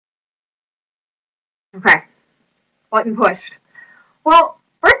Okay, button pushed. Well,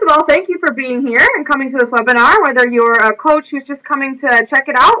 first of all, thank you for being here and coming to this webinar, whether you're a coach who's just coming to check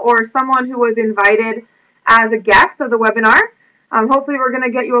it out or someone who was invited as a guest of the webinar. Hopefully we're going to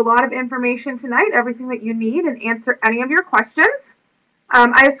get you a lot of information tonight, everything that you need, and answer any of your questions.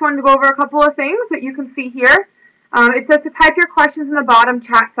 I just wanted to go over a couple of things that you can see here. It says to type your questions in the bottom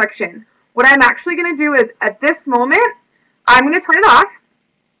chat section. What I'm actually going to do is, at this moment, I'm going to turn it off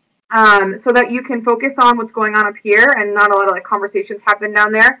so that you can focus on what's going on up here and not a lot of like conversations happen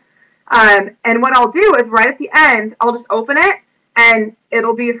down there. And what I'll do is right at the end, I'll just open it and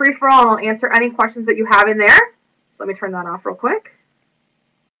it'll be a free-for-all and I'll answer any questions that you have in there. So let me turn that off real quick.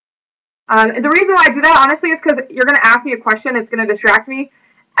 The reason why I do that, honestly, is because you're going to ask me a question, it's going to distract me,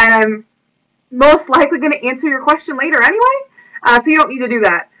 and I'm most likely going to answer your question later anyway, so you don't need to do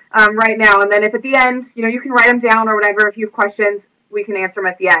that right now. And then if at the end, you can write them down or whatever. If you have questions, we can answer them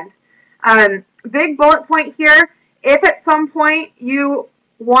at the end. Big bullet point here, if at some point you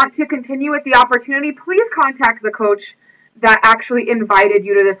want to continue with the opportunity, please contact the coach that actually invited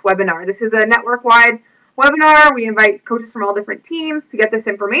you to this webinar. This is a network-wide webinar. We invite coaches from all different teams to get this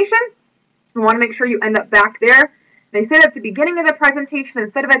information. We want to make sure you end up back there. They say it at the beginning of the presentation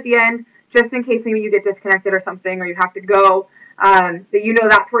instead of at the end, just in case maybe you get disconnected or something, or you have to go, that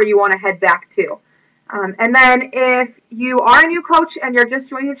that's where you want to head back to. And then if you are a new coach and you're just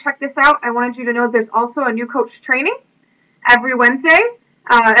joining to check this out, I wanted you to know there's also a new coach training every other Wednesday,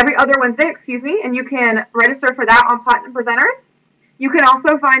 and you can register for that on Platinum Presenters. You can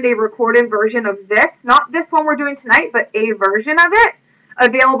also find a recorded version of this, not this one we're doing tonight, but a version of it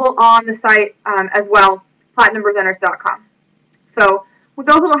available on the site as well, platinumpresenters.com. So with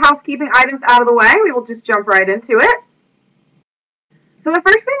those little housekeeping items out of the way, we will just jump right into it. So the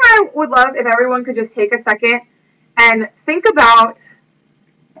first thing I would love if everyone could just take a second and think about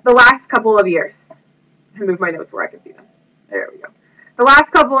the last couple of years. I move my notes where I can see them. There we go. The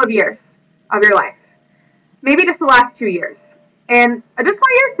last couple of years of your life. Maybe just the last 2 years. And I just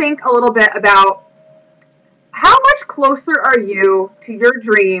want you to think a little bit about how much closer are you to your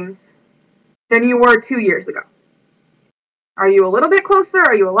dreams than you were 2 years ago? Are you a little bit closer?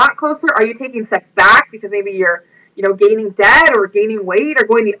 Are you a lot closer? Are you taking steps back because maybe you're gaining debt or gaining weight or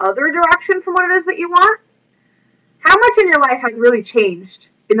going the other direction from what it is that you want? How much in your life has really changed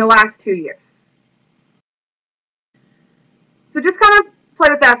in the last 2 years? So just kind of play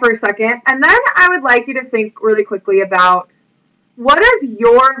with that for a second. And then I would like you to think really quickly about, what is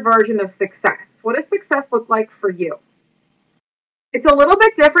your version of success? What does success look like for you? It's a little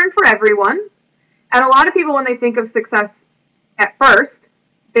bit different for everyone. And a lot of people, when they think of success at first,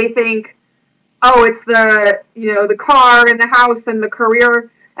 they think, oh, it's the car and the house and the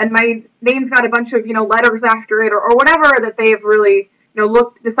career and my name's got a bunch of, letters after it or whatever that they have really,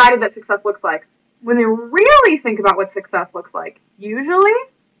 decided that success looks like. When they really think about what success looks like, usually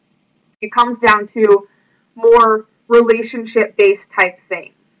it comes down to more relationship-based type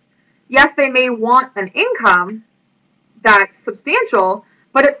things. Yes, they may want an income that's substantial,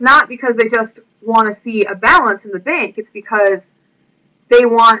 but it's not because they just want to see a balance in the bank. It's because they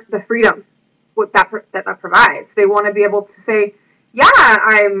want the freedom that provides. They want to be able to say, yeah,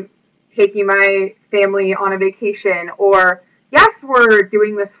 I'm taking my family on a vacation, or yes, we're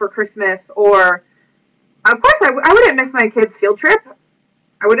doing this for Christmas, or of course I wouldn't miss my kids' field trip.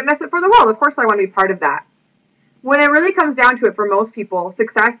 I wouldn't miss it for the world. Of course I want to be part of that. When it really comes down to it, for most people,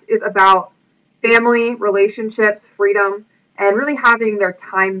 success is about family, relationships, freedom, and really having their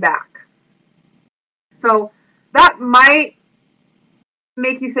time back. So that might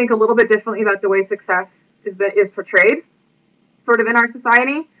make you think a little bit differently about the way success is portrayed sort of in our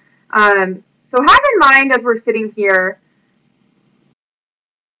society. So have in mind as we're sitting here,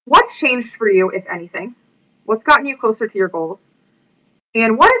 what's changed for you, if anything? What's gotten you closer to your goals?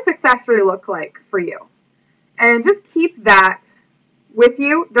 And what does success really look like for you? And just keep that with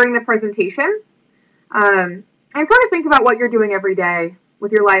you during the presentation. And sort of think about what you're doing every day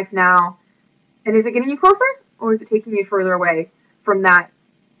with your life now. And is it getting you closer, or is it taking you further away from that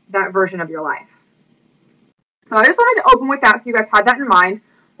version of your life? So I just wanted to open with that so you guys had that in mind.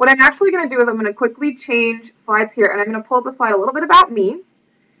 What I'm actually going to do is I'm going to quickly change slides here, and I'm going to pull up a slide a little bit about me.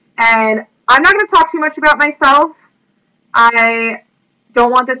 And I'm not going to talk too much about myself. I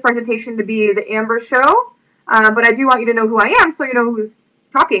don't want this presentation to be the Amber show, but I do want you to know who I am so you know who's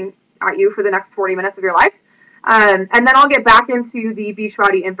talking at you for the next 40 minutes of your life. And then I'll get back into the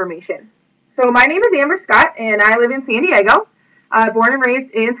Beachbody information. So my name is Amber Scott, and I live in San Diego, born and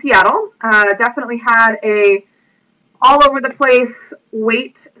raised in Seattle. Definitely had a all over the place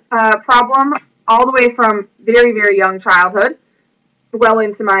weight problem all the way from very, very young childhood. well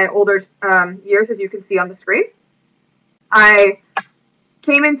into my older years, as you can see on the screen. I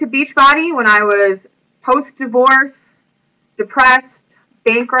came into Beachbody when I was post-divorce, depressed,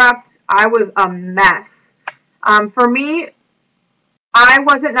 bankrupt. I was a mess. For me, I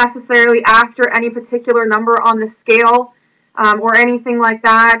wasn't necessarily after any particular number on the scale or anything like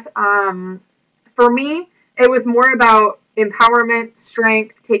that. For me, it was more about empowerment,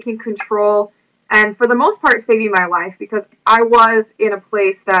 strength, taking control, and for the most part, saving my life, because I was in a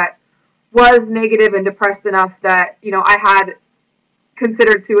place that was negative and depressed enough that, you know, I had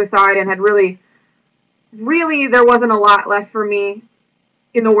considered suicide and had really, there wasn't a lot left for me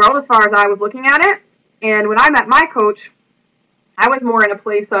in the world as far as I was looking at it. And when I met my coach, I was more in a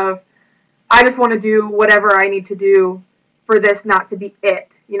place of, I just want to do whatever I need to do for this not to be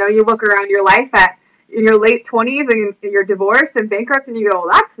it. You know, you look around your life in your late 20s and you're divorced and bankrupt and you go,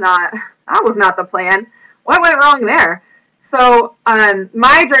 that was not the plan. What went wrong there? So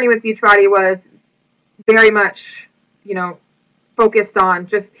my journey with Beachbody was very much, you know, focused on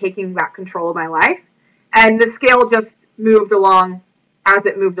just taking back control of my life. And the scale just moved along as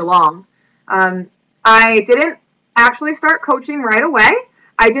it moved along. I didn't actually start coaching right away.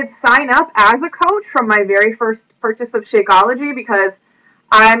 I did sign up as a coach from my very first purchase of Shakeology because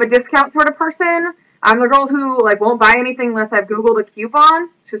I'm a discount sort of person. I'm the girl who won't buy anything unless I've Googled a coupon,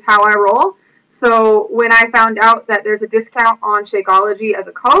 which is how I roll. So when I found out that there's a discount on Shakeology as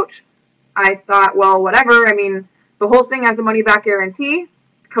a coach, I thought, well, whatever. I mean, the whole thing has a money-back guarantee.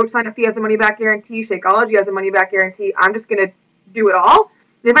 Coach sign-up fee has a money-back guarantee. Shakeology has a money-back guarantee. I'm just going to do it all.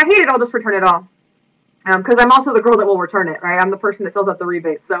 And if I hate it, I'll just return it all. Because I'm also the girl that will return it, right? I'm the person that fills out the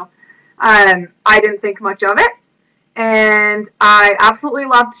rebate. So I didn't think much of it. And I absolutely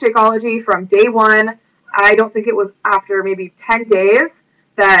loved Shakeology from day one. I don't think it was after maybe 10 days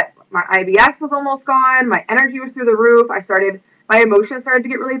that my IBS was almost gone. My energy was through the roof. My emotions started to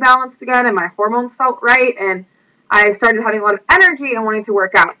get really balanced again, and my hormones felt right. And I started having a lot of energy and wanting to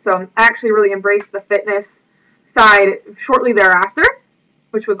work out. So I actually really embraced the fitness side shortly thereafter,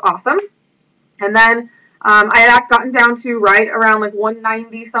 which was awesome. And then I had gotten down to right around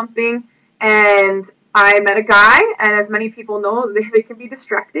 190 something, and I met a guy, and as many people know, they can be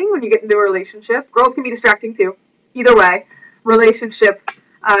distracting when you get into a relationship. Girls can be distracting too. Either way, relationship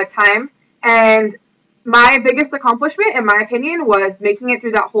time. And my biggest accomplishment, in my opinion, was making it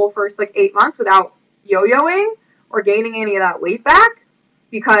through that whole first 8 months without yo-yoing or gaining any of that weight back.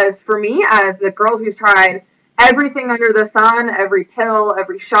 Because for me, as the girl who's tried everything under the sun, every pill,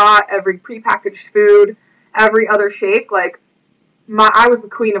 every shot, every prepackaged food, every other shake, I was the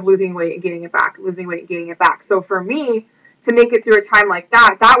queen of losing weight and gaining it back, losing weight and gaining it back. So for me to make it through a time like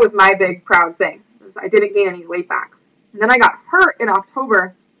that, that was my big proud thing. I didn't gain any weight back. And then I got hurt in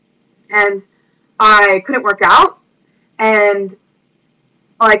October, and I couldn't work out, and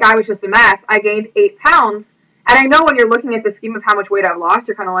I was just a mess. I gained 8 pounds, and I know when you're looking at the scheme of how much weight I've lost,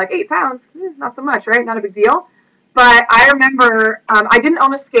 you're kind of 8 pounds, not so much, right? Not a big deal. But I remember I didn't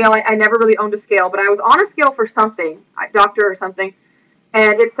own a scale. I never really owned a scale, but I was on a scale for something, doctor or something,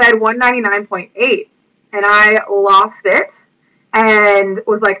 and it said 199.8, and I lost it and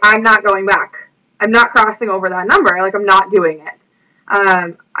was like, I'm not going back. I'm not crossing over that number. I'm not doing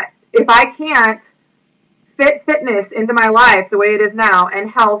it. If I can't fit fitness into my life the way it is now, and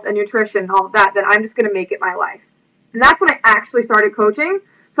health and nutrition and all of that, then I'm just going to make it my life. And that's when I actually started coaching.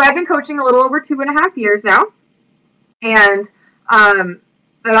 So I've been coaching a little over 2.5 years now. And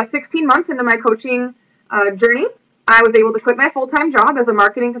about 16 months into my coaching journey, I was able to quit my full-time job as a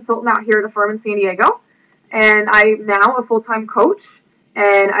marketing consultant out here at a firm in San Diego. And I'm now a full-time coach,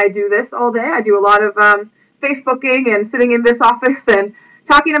 and I do this all day. I do a lot of Facebooking and sitting in this office and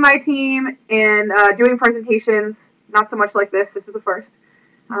talking to my team and doing presentations, not so much like this. This is a first.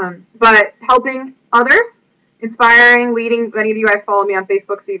 But helping others, inspiring, leading. Many of you guys follow me on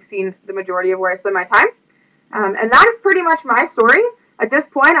Facebook, so you've seen the majority of where I spend my time. And that is pretty much my story. At this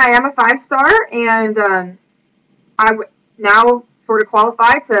point, I am a 5-star, and I now sort of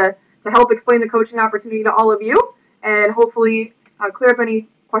qualify to help explain the coaching opportunity to all of you, and hopefully clear up any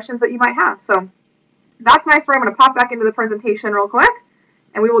questions that you might have. So that's my story. I'm going to pop back into the presentation real quick,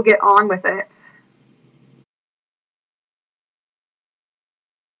 and we will get on with it.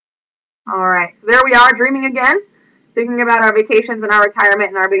 All right, so there we are, dreaming again, thinking about our vacations and our retirement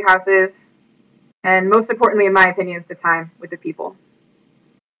and our big houses. And most importantly, in my opinion, the time with the people.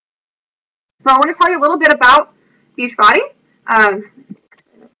 So I want to tell you a little bit about Beachbody.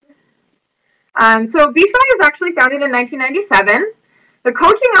 So Beachbody was actually founded in 1997. The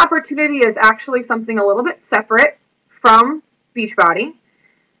coaching opportunity is actually something a little bit separate from Beachbody.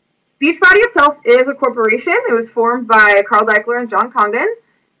 Beachbody itself is a corporation. It was formed by Carl Daikeler and John Congdon.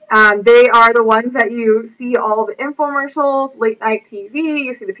 They are the ones that you see all the infomercials, late night TV,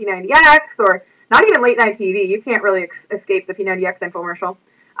 you see the P90X, or not even late night TV. You can't really escape the P90X infomercial.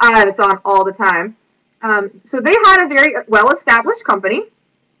 It's on all the time. So they had a very well-established company,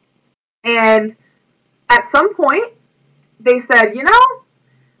 and at some point, they said, you know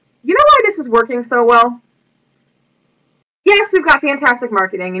why this is working so well? Yes, we've got fantastic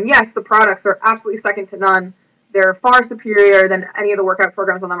marketing, and yes, the products are absolutely second to none. They're far superior than any of the workout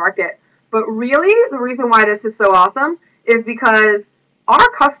programs on the market. But really, the reason why this is so awesome is because our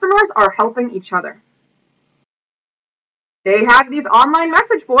customers are helping each other. They have these online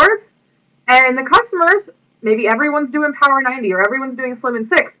message boards, and the customers, maybe everyone's doing Power 90 or everyone's doing Slim in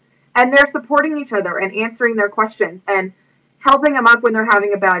 6, and they're supporting each other and answering their questions and helping them up when they're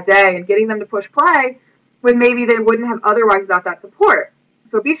having a bad day and getting them to push play when maybe they wouldn't have otherwise without that support.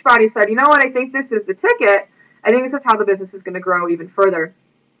 So Beachbody said, you know what, I think this is the ticket. I think this is how the business is going to grow even further.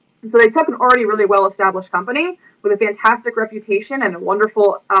 And so they took an already really well-established company with a fantastic reputation and a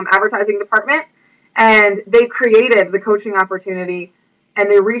wonderful advertising department, and they created the coaching opportunity, and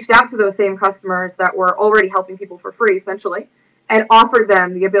they reached out to those same customers that were already helping people for free, essentially, and offered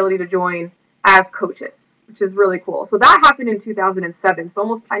them the ability to join as coaches, which is really cool. So that happened in 2007, so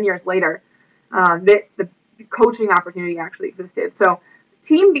almost 10 years later. The coaching opportunity actually existed. So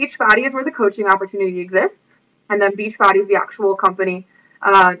Team Beachbody is where the coaching opportunity exists, and then Beachbody is the actual company,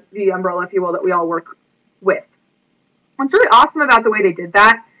 the umbrella, if you will, that we all work with. What's really awesome about the way they did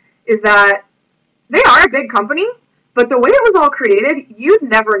that is that they are a big company, but the way it was all created, you'd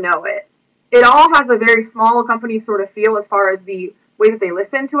never know it. It all has a very small company sort of feel as far as the way that they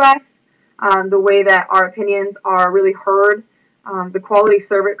listen to us, the way that our opinions are really heard, the quality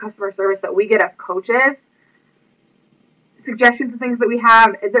customer service that we get as coaches, suggestions and things that we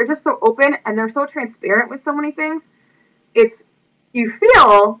have. They're just so open and they're so transparent with so many things. You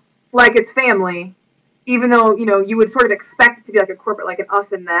feel like it's family, even though, you would sort of expect it to be like a corporate, like an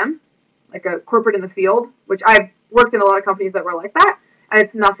us and them, like a corporate in the field, which I've worked in a lot of companies that were like that, and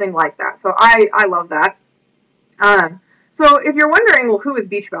it's nothing like that. So I love that. So if you're wondering, well, who is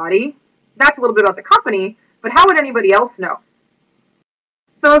Beachbody? That's a little bit about the company, but how would anybody else know?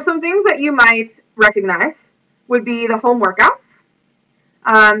 So some things that you might recognize would be the home workouts.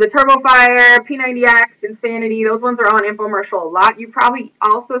 The TurboFire, P90X, Insanity, those ones are on infomercial a lot. You've probably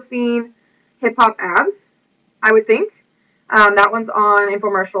also seen Hip Hop Abs, I would think. That one's on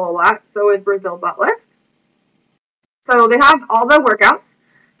infomercial a lot. So is Brazil Butt Lift. So they have all the workouts.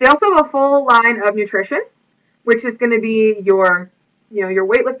 They also have a full line of nutrition, which is going to be your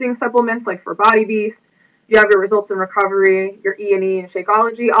weightlifting supplements, like for Body Beast. You have your results in recovery, your E&E and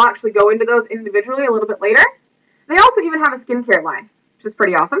Shakeology. I'll actually go into those individually a little bit later. They also even have a skincare line, which is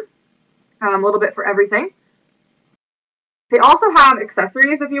pretty awesome. A little bit for everything. They also have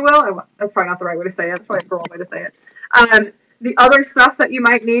accessories, if you will. That's probably not the right way to say it. That's probably the wrong way to say it. The other stuff that you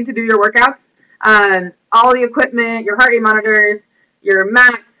might need to do your workouts, all the equipment, your heart rate monitors, your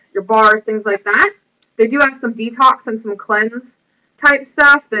mats, your bars, things like that. They do have some detox and some cleanse type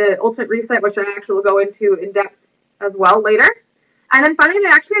stuff, the Ultimate Reset, which I actually will go into in depth as well later. And then finally, they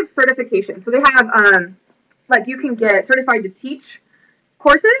actually have certification. So they have, you can get certified to teach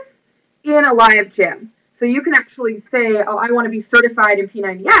courses in a live gym. So you can actually say, oh, I want to be certified in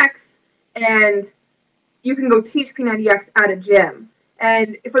P90X, and you can go teach P90X at a gym.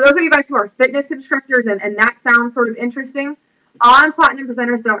 And for those of you guys who are fitness instructors and that sounds sort of interesting, on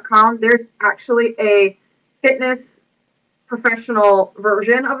PlatinumPresenters.com, there's actually a fitness professional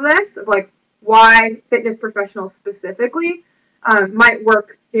version of this, of like why fitness professionals specifically might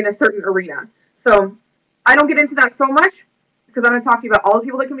work in a certain arena. So I don't get into that so much because I'm going to talk to you about all the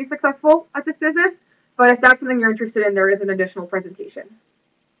people that can be successful at this business. But if that's something you're interested in, there is an additional presentation.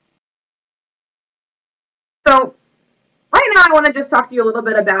 So right now I want to just talk to you a little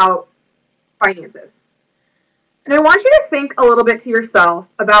bit about finances. And I want you to think a little bit to yourself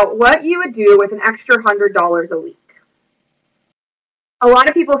about what you would do with an extra $100 a week. A lot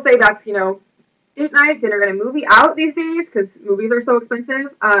of people say that's, date night, dinner, and a movie out these days because movies are so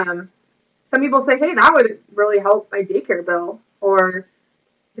expensive. Some people say, hey, that would really help my daycare bill. Or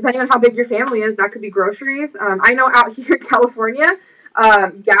depending on how big your family is, that could be groceries. I know out here in California,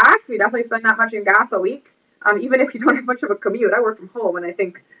 gas, we definitely spend that much in gas a week. Even if you don't have much of a commute. I work from home and I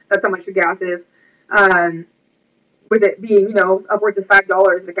think that's how much the gas is. With it being, upwards of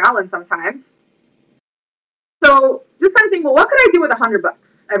 $5 a gallon sometimes. So just kind of think, well, what could I do with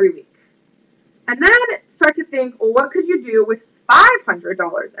 $100 every week? And then start to think, well, what could you do with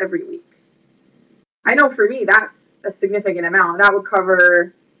 $500 every week? I know for me, that's a significant amount. That would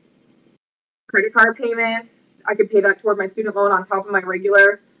cover credit card payments. I could pay that toward my student loan on top of my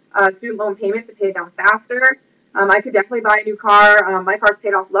regular student loan payments to pay it down faster. I could definitely buy a new car. My car's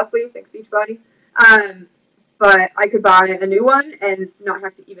paid off, luckily, thanks Beachbody. But I could buy a new one and not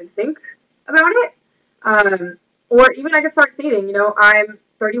have to even think about it. Or even I could start saving. You know, I'm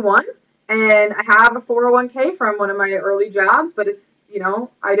 31 and I have a 401k from one of my early jobs, but it's, you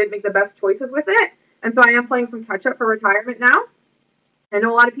know, I didn't make the best choices with it. And so I am playing some catch up for retirement now. I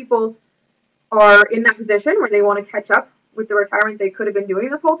know a lot of people are in that position where they want to catch up with the retirement they could have been doing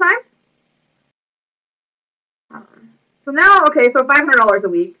this whole time. So now, okay, so $500 a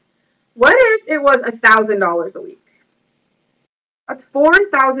week. What if it was $1,000 a week? That's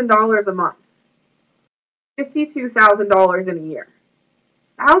 $4,000 a month. $52,000 in a year.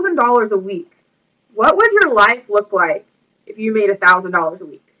 $1,000 a week. What would your life look like if you made $1,000 a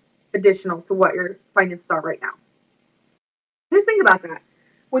week, additional to what your finances are right now? Just think about that.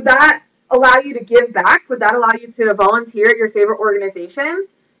 Would that allow you to give back? Would that allow you to volunteer at your favorite organization?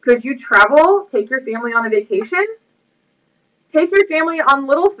 Could you travel, take your family on a vacation? Take your family on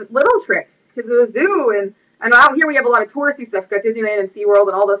little trips to the zoo, and out here we have a lot of touristy stuff. We've got Disneyland and SeaWorld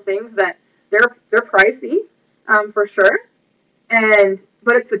and all those things that they're pricey, for sure.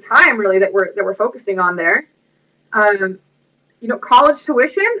 But it's the time really that we're focusing on there. You know, college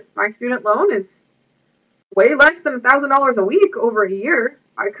tuition, my student loan is way less than $1,000 a week over a year.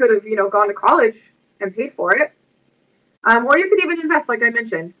 I could have, you know, gone to college and paid for it. Or you could even invest, like I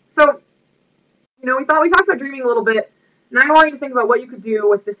mentioned. So, you know, we talked about dreaming a little bit. Now I want you to think about what you could do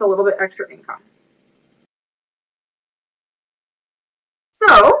with just a little bit extra income.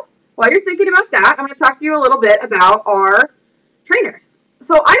 So, while you're thinking about that, I'm going to talk to you a little bit about our trainers.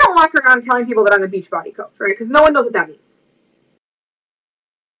 So, I don't walk around telling people that I'm a Beachbody coach, right? Because no one knows what that means.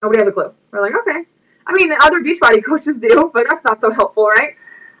 Nobody has a clue. We're like, okay. I mean, other Beachbody coaches do, but that's not so helpful, right?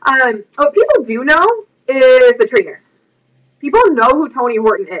 What people do know is the trainers. People know who Tony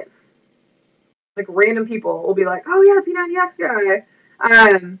Horton is. Like, random people will be like, oh yeah, P90X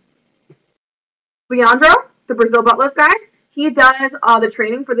guy. Leandro, the Brazil butt lift guy, he does the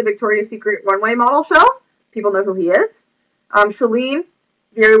training for the Victoria's Secret runway model show. People know who he is. Shalene,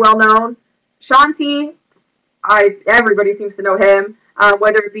 very well known. Shanti, everybody seems to know him,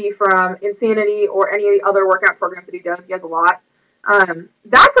 whether it be from Insanity or any of the other workout programs that he does. He has a lot.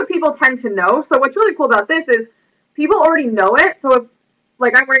 That's what people tend to know. So what's really cool about this is people already know it. So if,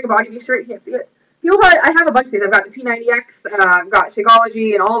 like, I'm wearing a Body Me shirt, you can't see it. I have a bunch of these. I've got the P90X, I've got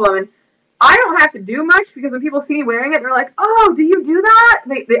Shakeology, and all of them. And I don't have to do much because when people see me wearing it, they're like, oh, do you do that?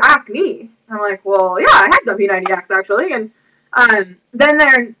 They ask me. I'm like, well, yeah, I have done P90X actually. And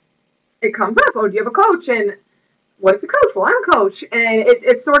then it comes up, oh, do you have a coach? And what's a coach? Well, I'm a coach. And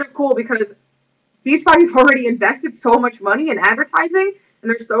it's sort of cool because Beachbody's already invested so much money in advertising and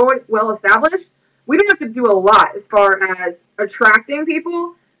they're so well established. We don't have to do a lot as far as attracting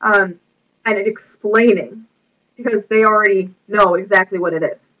people and explaining because they already know exactly what it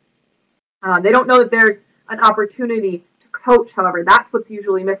is. They don't know that there's an opportunity to coach, however. That's what's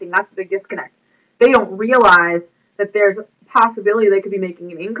usually missing. That's the big disconnect. They don't realize that there's a possibility they could be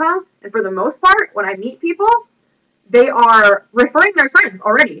making an income. And for the most part, when I meet people, they are referring their friends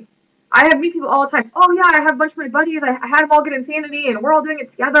already. I have meet people all the time. Oh, yeah, I have a bunch of my buddies. I had them all get Insanity, and we're all doing it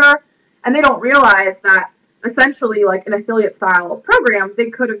together. And they don't realize that essentially, like an affiliate style program, they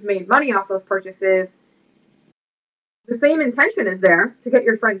could have made money off those purchases. The same intention is there to get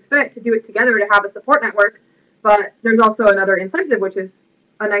your friends fit, to do it together, to have a support network. But there's also another incentive, which is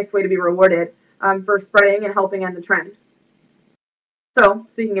a nice way to be rewarded for spreading and helping end the trend. So,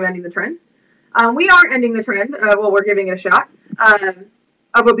 speaking of ending the trend, we are ending the trend. Well, we're giving it a shot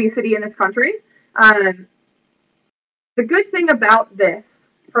of obesity in this country. The good thing about this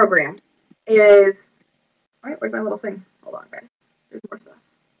program is, all right, where's my little thing? Hold on, guys. There's more stuff.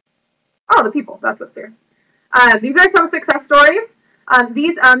 Oh, the people. That's what's here. These are some success stories.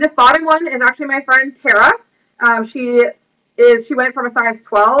 This bottom one is actually my friend Tara. She went from a size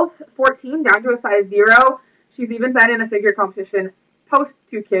 12, 14 down to a size 0. She's even been in a figure competition post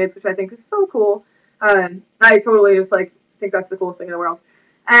 2 kids, which I think is so cool. I totally just think that's the coolest thing in the world.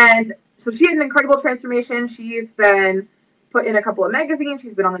 And so she had an incredible transformation. She's been put in a couple of magazines.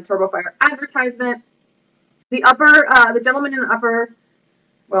 She's been on the TurboFire advertisement. The gentleman in the upper,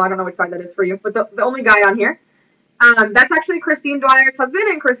 well, I don't know which side that is for you, but the only guy on here, that's actually Christine Dwyer's husband,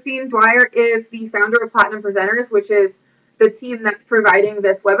 and Christine Dwyer is the founder of Platinum Presenters, which is the team that's providing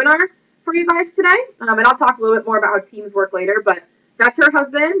this webinar for you guys today. And I'll talk a little bit more about how teams work later, but that's her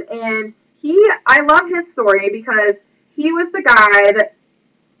husband, and I love his story because he was the guy that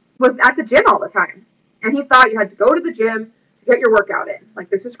was at the gym all the time, and he thought you had to go to the gym to get your workout in. Like,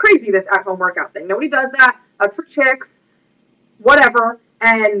 this is crazy, this at-home workout thing. Nobody does that. That's for chicks, whatever.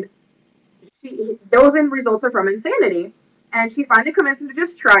 And those end results are from Insanity. And she finally convinced him to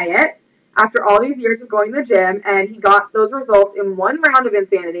just try it after all these years of going to the gym. And he got those results in one round of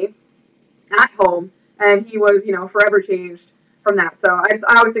Insanity at home. And he was, you know, forever changed from that. So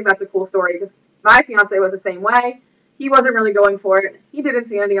I always think that's a cool story, because my fiance was the same way. He wasn't really going for it. He did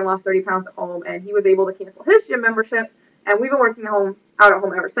Insanity and lost 30 pounds at home, and he was able to cancel his gym membership. And we've been working out at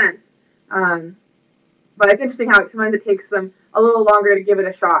home ever since. But it's interesting how sometimes it takes them a little longer to give it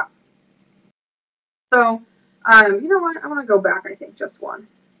a shot. So, you know what? I want to go back, I think, just one.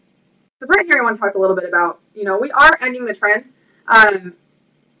 Because right here I want to talk a little bit about, you know, we are ending the trend. And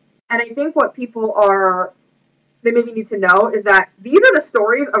I think what people they maybe need to know is that these are the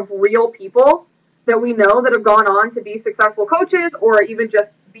stories of real people that we know that have gone on to be successful coaches, or even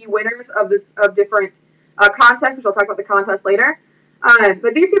just be winners of different contests, which I'll talk about the contest later.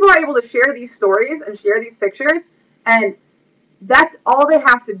 But these people are able to share these stories and share these pictures, and that's all they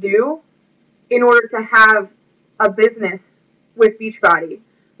have to do in order to have a business with Beachbody.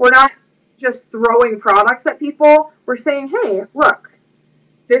 We're not just throwing products at people. We're saying, hey, look,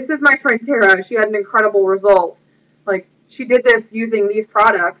 this is my friend Tara. She had an incredible result. Like, she did this using these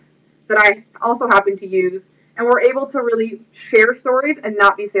products that I also happen to use. And we're able to really share stories and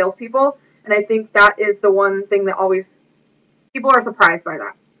not be salespeople. And I think that is the one thing that always, people are surprised by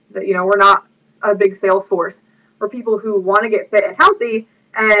that, you know, we're not a big sales force. We're people who want to get fit and healthy,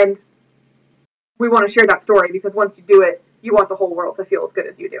 and we want to share that story, because once you do it, you want the whole world to feel as good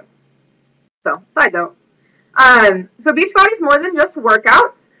as you do. So, side note. So Beachbody is more than just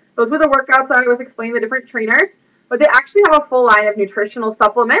workouts. Those were the workouts that I was explaining, the different trainers, but they actually have a full line of nutritional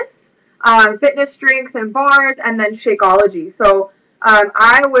supplements, fitness drinks and bars, and then Shakeology. So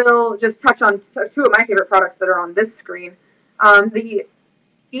I will just touch on two of my favorite products that are on this screen. The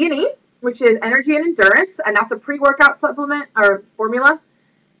E&E, which is energy and endurance, and that's a pre-workout supplement or formula.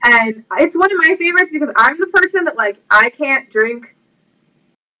 And it's one of my favorites because I'm the person that, like, I can't drink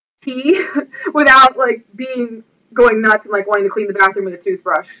tea without, like, going nuts and, like, wanting to clean the bathroom with a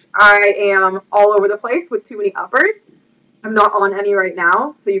toothbrush. I am all over the place with too many uppers. I'm not on any right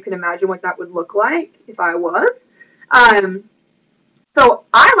now, so you can imagine what that would look like if I was. So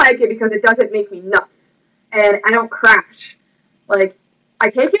I like it because it doesn't make me nuts, and I don't crash. Like, I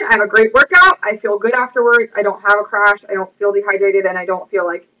take it, I have a great workout, I feel good afterwards, I don't have a crash, I don't feel dehydrated, and I don't feel,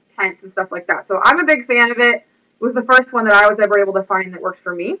 like, tense and stuff like that. So I'm a big fan of it. It was the first one that I was ever able to find that worked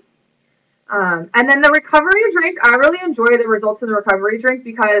for me. And then the recovery drink, I really enjoy the results of the recovery drink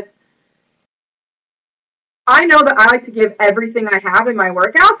because I know that I like to give everything I have in my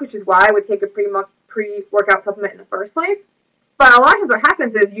workouts, which is why I would take a pre-workout supplement in the first place. But a lot of times what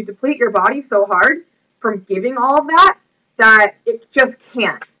happens is you deplete your body so hard from giving all of that it just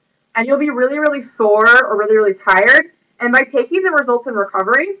can't. And you'll be really, really sore or really, really tired. And by taking the results in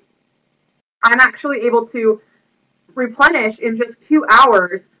recovery, I'm actually able to replenish in just 2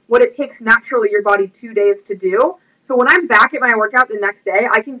 hours what it takes naturally your body 2 days to do. So when I'm back at my workout the next day,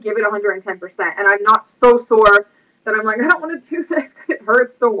 I can give it 110%. And I'm not so sore that I'm like, I don't want to do this because it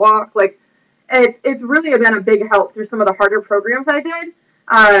hurts to walk. Like, it's really been a big help through some of the harder programs I did.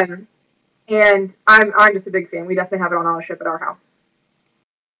 And I'm just a big fan. We definitely have it on auto ship at our house.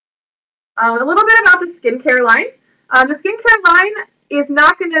 A little bit about the skincare line. The skincare line is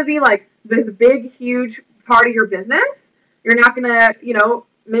not going to be like this big, huge part of your business. You're not going to, you know,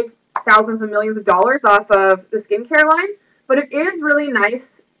 make thousands of millions of dollars off of the skincare line, but it is really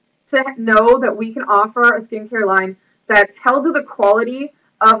nice to know that we can offer a skincare line that's held to the quality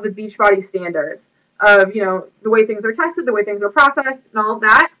of the Beachbody standards of, you know, the way things are tested, the way things are processed, and all of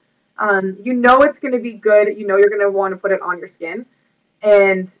that. You know it's going to be good. You know you're going to want to put it on your skin.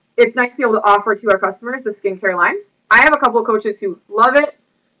 And it's nice to be able to offer to our customers the skincare line. I have a couple of coaches who love it,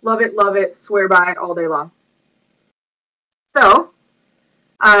 love it, love it, swear by it all day long. So,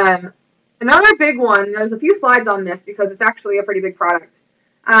 another big one, there's a few slides on this because it's actually a pretty big product.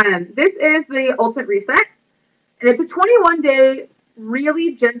 This is the Ultimate Reset, and it's a 21-day,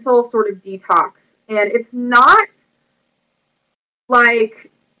 really gentle sort of detox. And it's not like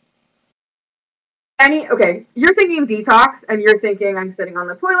okay, you're thinking detox, and you're thinking, I'm sitting on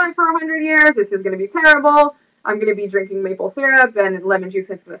the toilet for 100 years, this is going to be terrible, I'm going to be drinking maple syrup and lemon juice,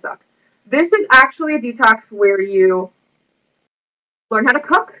 and it's going to suck. This is actually a detox where you learn how to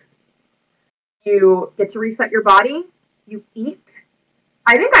cook, you get to reset your body, you eat.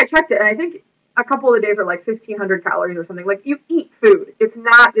 I think I checked it, and I think a couple of days are like 1,500 calories or something. Like, you eat food. It's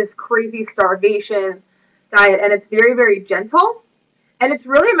not this crazy starvation diet, and it's very, very gentle. And it's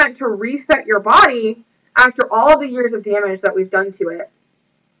really meant to reset your body after all the years of damage that we've done to it,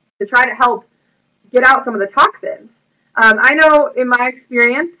 to try to help get out some of the toxins. I know in my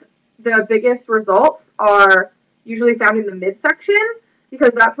experience, the biggest results are usually found in the midsection,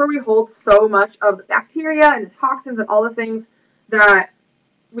 because that's where we hold so much of the bacteria and the toxins and all the things that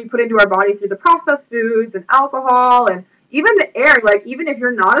we put into our body through the processed foods and alcohol and even the air. Like, even if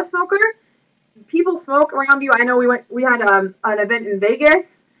you're not a smoker, people smoke around you. I know we had an event in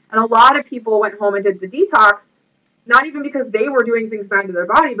Vegas, and a lot of people went home and did the detox, not even because they were doing things bad to their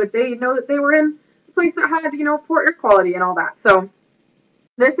body, but they know that they were in a place that had, poor air quality and all that. So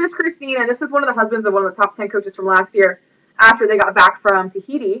this is Christine, and this is one of the husbands of one of the top 10 coaches from last year after they got back from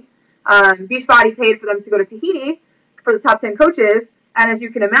Tahiti. Beachbody paid for them to go to Tahiti for the top 10 coaches. And as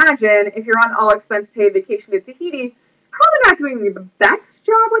you can imagine, if you're on all expense paid vacation to Tahiti, probably not doing the best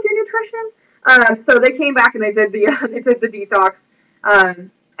job with your nutrition. So they came back and they did the detox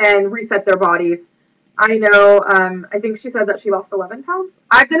and reset their bodies. I know, I think she said that she lost 11 pounds.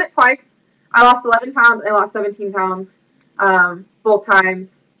 I've done it twice. I lost 11 pounds. I lost 17 pounds both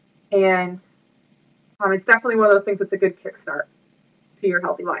times. And it's definitely one of those things that's a good kickstart to your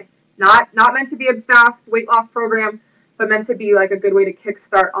healthy life. Not meant to be a fast weight loss program, but meant to be like a good way to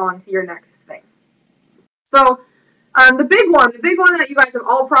kickstart on to your next thing. So the big one that you guys have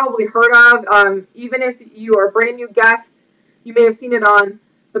all probably heard of, even if you are a brand new guest, you may have seen it on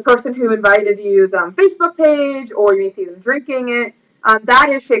the person who invited you's Facebook page, or you may see them drinking it. That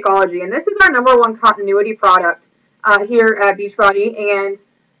is Shakeology, and this is our #1 continuity product here at Beachbody, and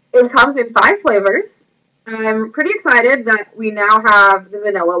it comes in 5 flavors. I'm pretty excited that we now have the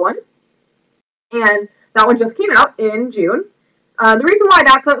vanilla one, and that one just came out in June. The reason why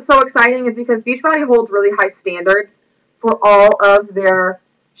that's so exciting is because Beachbody holds really high standards for all of their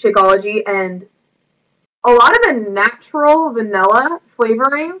Shakeology, and a lot of the natural vanilla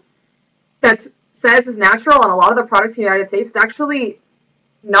flavoring that says is natural on a lot of the products in the United States is actually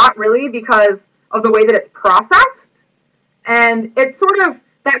not really, because of the way that it's processed. And it's sort of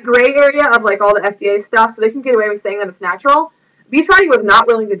that gray area of like all the FDA stuff, so they can get away with saying that it's natural. Beachbody was not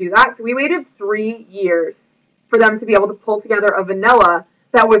willing to do that, so we waited 3 years for them to be able to pull together a vanilla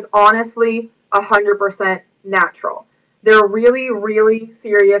that was honestly 100% natural. They're really, really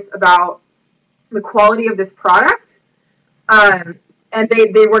serious about the quality of this product, and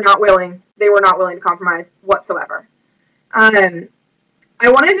they were not willing to compromise whatsoever. I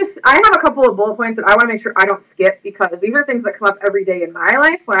have a couple of bullet points that I want to make sure I don't skip, because these are things that come up every day in my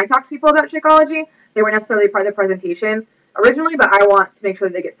life when I talk to people about Shakeology. They weren't necessarily part of the presentation originally, but I want to make sure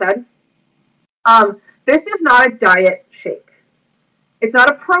that they get said. This is not a diet shake. It's not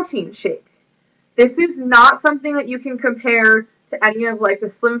a protein shake. This is not something that you can compare to any of like the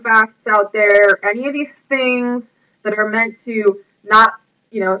Slim Fasts out there, any of these things that are meant to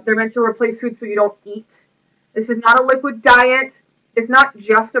they're meant to replace food so you don't eat. This is not a liquid diet. It's not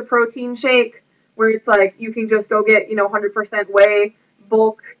just a protein shake where it's like you can just go get 100% whey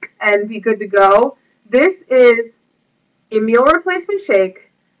bulk and be good to go. This is a meal replacement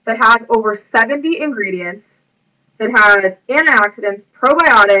shake that has over 70 ingredients, that has antioxidants,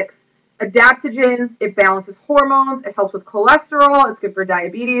 probiotics, adaptogens. It balances hormones. It helps with cholesterol. It's good for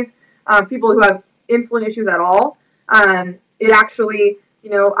diabetes, people who have insulin issues at all. It actually,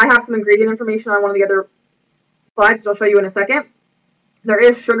 I have some ingredient information on one of the other slides, which I'll show you in a second. There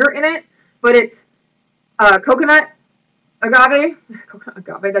is sugar in it, but it's coconut agave,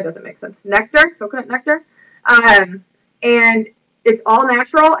 that doesn't make sense, coconut nectar, and it's all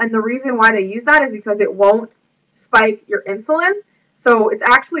natural, and the reason why they use that is because it won't spike your insulin. So it's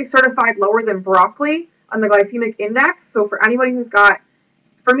actually certified lower than broccoli on the glycemic index. So for anybody who's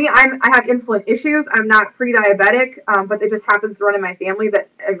for me, I have insulin issues. I'm not pre-diabetic, but it just happens to run in my family that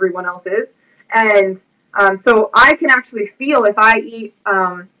everyone else is. And so I can actually feel if I eat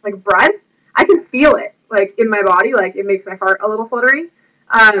like bread, I can feel it like in my body, like it makes my heart a little fluttery.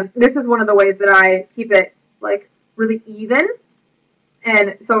 This is one of the ways that I keep it like really even.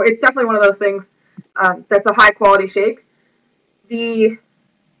 And so it's definitely one of those things that's a high quality shake. The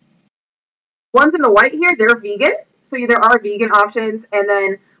ones in the white here, they're vegan. So there are vegan options, and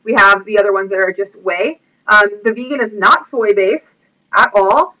then we have the other ones that are just whey. The vegan is not soy-based at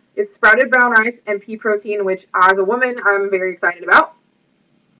all. It's sprouted brown rice and pea protein, which as a woman, I'm very excited about.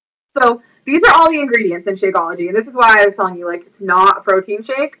 So these are all the ingredients in Shakeology, and this is why I was telling you, like, it's not a protein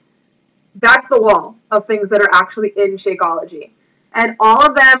shake. That's the wall of things that are actually in Shakeology. And all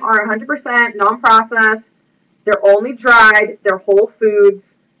of them are 100% non-processed. They're only dried. They're whole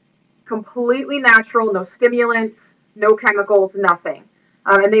foods, completely natural, no stimulants, no chemicals, nothing.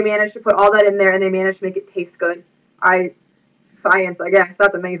 And they managed to put all that in there, and they managed to make it taste good. Science, I guess.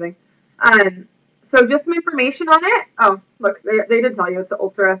 That's amazing. So just some information on it. Oh, look, they did tell you it's an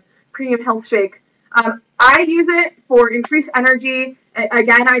ultra premium health shake. I use it for increased energy.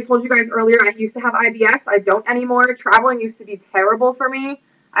 Again, I told you guys earlier, I used to have IBS. I don't anymore. Traveling used to be terrible for me.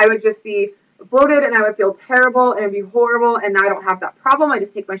 I would just be bloated and I would feel terrible and it'd be horrible. And now I don't have that problem. I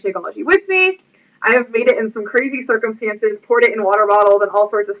just take my Shakeology with me. I have made it in some crazy circumstances, poured it in water bottles and all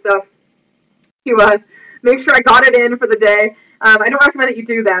sorts of stuff to make sure I got it in for the day. I don't recommend that you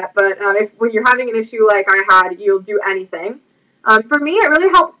do that, but if when you're having an issue like I had, you'll do anything. For me, it really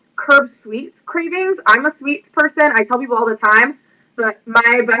helped curb sweets cravings. I'm a sweets person. I tell people all the time, but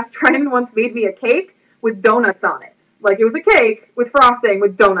my best friend once made me a cake with donuts on it. Like, it was a cake with frosting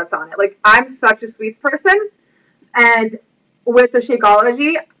with donuts on it. Like, I'm such a sweets person. And with the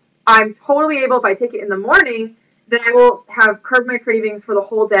Shakeology, I'm totally able, if I take it in the morning, then I will have curbed my cravings for the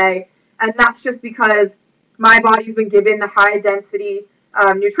whole day. And that's just because my body's been given the high density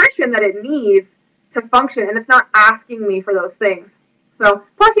nutrition that it needs to function. And it's not asking me for those things. So,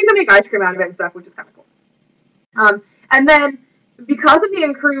 plus you can make ice cream out of it and stuff, which is kind of cool. And then, because of the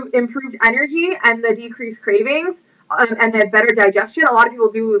improved energy and the decreased cravings and the better digestion, a lot of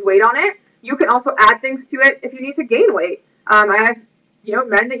people do lose weight on it. You can also add things to it if you need to gain weight. I have,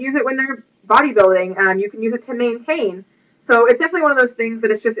 men that use it when they're bodybuilding. You can use it to maintain. So it's definitely one of those things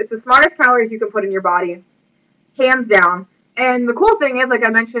that it's the smartest calories you can put in your body, hands down. And the cool thing is, like I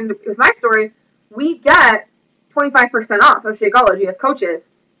mentioned with my story, we get 25% off of Shakeology as coaches,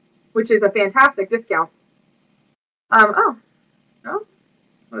 which is a fantastic discount. What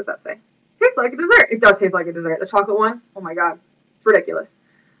does that say? Tastes like a dessert. It does taste like a dessert. The chocolate one, oh my god, it's ridiculous.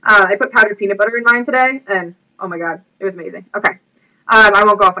 I put powdered peanut butter in mine today, and oh my god, it was amazing. Okay, I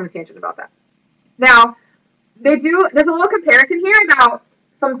won't go off on a tangent about that. Now, there's a little comparison here about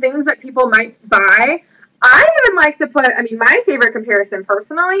some things that people might buy. I even like to put, my favorite comparison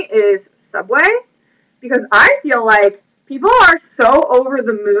personally is Subway, because I feel like people are so over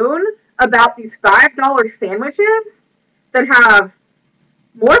the moon about these $5 sandwiches that have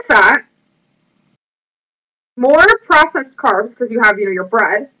more fat, more processed carbs, because you have, your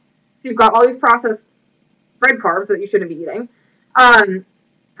bread. So you've got all these processed bread carbs that you shouldn't be eating.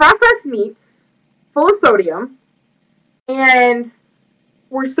 Processed meats, full of sodium. And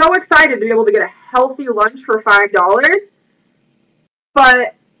we're so excited to be able to get a healthy lunch for $5.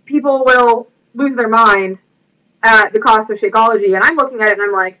 But people will lose their mind at the cost of Shakeology. And I'm looking at it and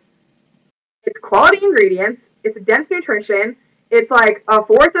I'm like, it's quality ingredients. It's dense nutrition. It's like a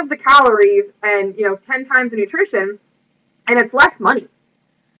fourth of the calories and, 10 times the nutrition, and it's less money.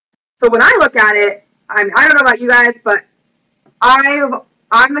 So when I look at it, I don't know about you guys, but I'm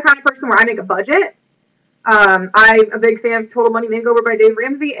the kind of person where I make a budget. I'm a big fan of Total Money Makeover by Dave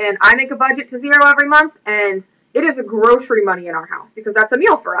Ramsey, and I make a budget to zero every month, and it is a grocery money in our house because that's a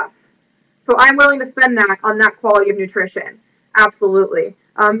meal for us. So I'm willing to spend that on that quality of nutrition. Absolutely.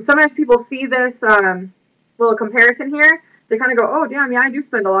 Sometimes people see this little comparison here. They kind of go, oh, damn, yeah, I do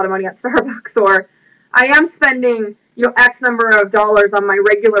spend a lot of money at Starbucks, or I am spending, X number of dollars on my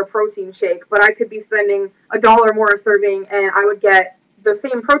regular protein shake, but I could be spending $1 more a serving and I would get the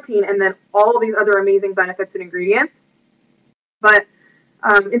same protein and then all these other amazing benefits and ingredients. But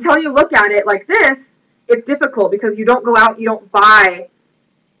until you look at it like this, it's difficult because you don't go out, you don't buy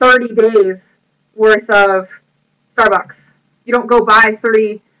 30 days worth of Starbucks. You don't go buy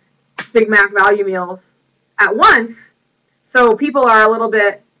 30 Big Mac value meals at once. So people are a little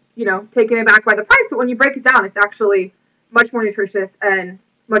bit, taken aback by the price. But when you break it down, it's actually much more nutritious and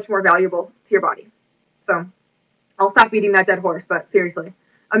much more valuable to your body. So I'll stop beating that dead horse. But seriously,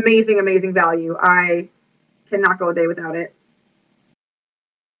 amazing, amazing value. I cannot go a day without it.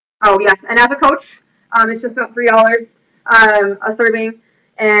 Oh, yes. And as a coach, it's just about $3 a serving.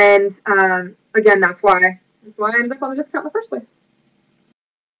 And again, that's why I ended up on the discount in the first place.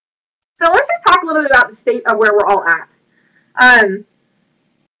 So let's just talk a little bit about the state of where we're all at.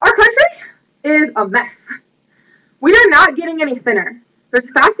 Our country is a mess. We are not getting any thinner. There's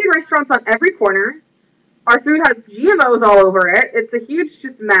fast food restaurants on every corner. Our food has GMOs all over it. It's a huge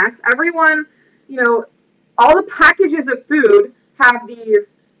just mess. Everyone, all the packages of food have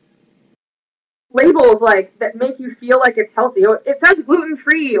these labels like that make you feel like it's healthy. It says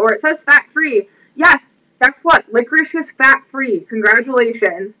gluten-free or it says fat-free. Yes, guess what? Licorice is fat-free.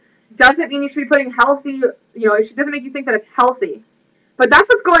 Congratulations. Doesn't mean you should be putting healthy, it doesn't make you think that it's healthy. But that's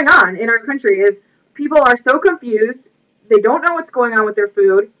what's going on in our country is people are so confused. They don't know what's going on with their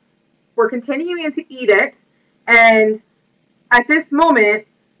food. We're continuing to eat it. And at this moment,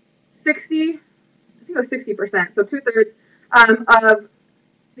 60%, so 2/3 of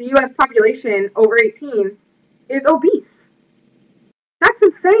the U.S. population over 18 is obese. That's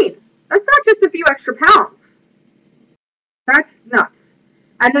insane. That's not just a few extra pounds. That's nuts.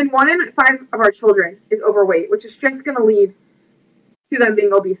 And then 1 in 5 of our children is overweight, which is just going to lead to them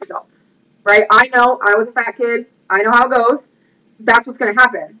being obese adults, right? I know, I was a fat kid. I know how it goes. That's what's going to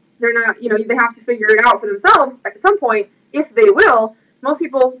happen. They're not, they have to figure it out for themselves at some point, if they will. Most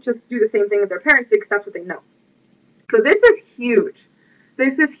people just do the same thing that their parents did because that's what they know. So this is huge.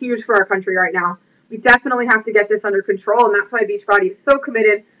 This is huge for our country right now. We definitely have to get this under control, and that's why Beachbody is so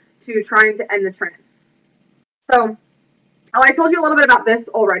committed to trying to end the trend. So, I told you a little bit about this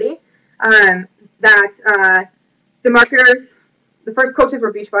already, that the marketers, the first coaches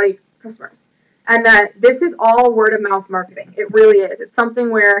were Beachbody customers, and that this is all word of mouth marketing. It really is. It's something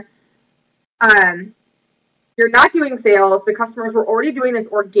where you're not doing sales. The customers were already doing this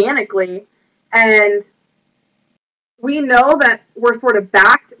organically, and we know that we're sort of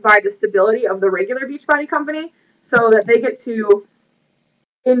backed by the stability of the regular Beachbody company, so that they get to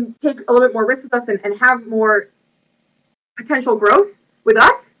take a little bit more risk with us and have more potential growth with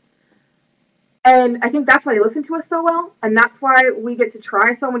us. And I think that's why they listen to us so well, and that's why we get to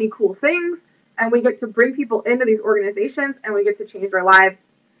try so many cool things, and we get to bring people into these organizations, and we get to change their lives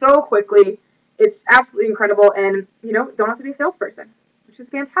so quickly. It's absolutely incredible, and don't have to be a salesperson, which is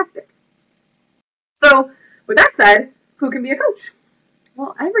fantastic. So with that said, who can be a coach?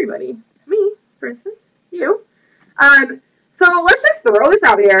 Well, everybody. Me, for instance, you. So let's just throw this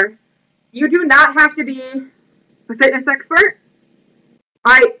out here. You do not have to be a fitness expert.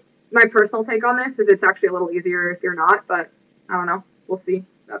 My personal take on this is it's actually a little easier if you're not, but I don't know. We'll see.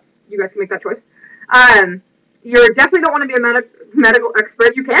 You guys can make that choice. You definitely don't want to be a medical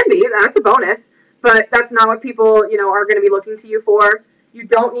expert. You can be. That's a bonus. But that's not what people, are going to be looking to you for. You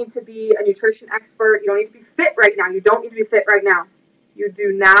don't need to be a nutrition expert. You don't need to be fit right now. You don't need to be fit right now. You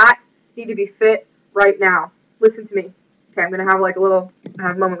do not need to be fit right now. Listen to me. Okay, I'm going to have like a little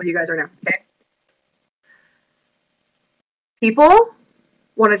moment with you guys right now. Okay. People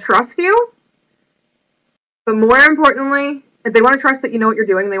want to trust you, but more importantly, if they want to trust that you know what you're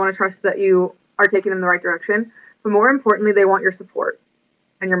doing, they want to trust that you are taking them in the right direction, but more importantly, they want your support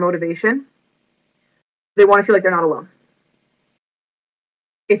and your motivation. They want to feel like they're not alone.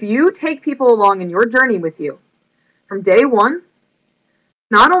 If you take people along in your journey with you from day one,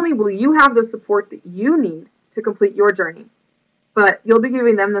 not only will you have the support that you need to complete your journey, but you'll be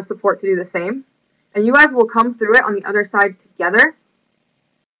giving them the support to do the same. And you guys will come through it on the other side together.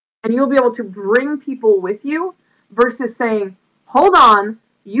 And you'll be able to bring people with you versus saying, hold on,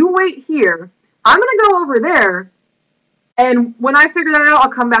 you wait here. I'm going to go over there. And when I figure that out,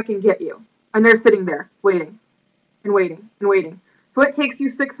 I'll come back and get you. And they're sitting there waiting and waiting and waiting. So it takes you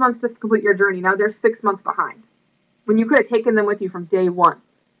 6 months to complete your journey. Now they're 6 months behind when you could have taken them with you from day one.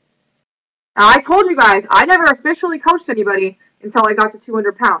 Now I told you guys, I never officially coached anybody until I got to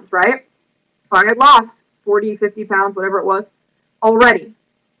 200 pounds, right? So I had lost 40, 50 pounds, whatever it was, already.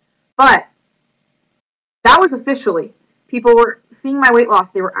 But that was officially. People were seeing my weight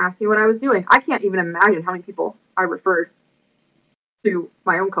loss. They were asking what I was doing. I can't even imagine how many people I referred to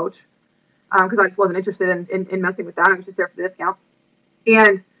my own coach because I just wasn't interested in messing with that. I was just there for the discount.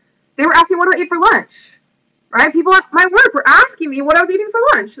 And they were asking what do I eat for lunch, right? People at my work were asking me what I was eating for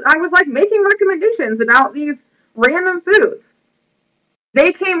lunch. I was like making recommendations about these random foods.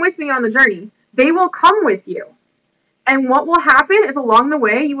 They came with me on the journey. They will come with you. And what will happen is along the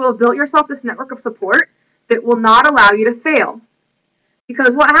way, you will have built yourself this network of support that will not allow you to fail.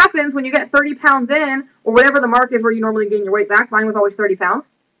 Because what happens when you get 30 pounds in, or whatever the mark is where you normally gain your weight back, mine was always 30 pounds,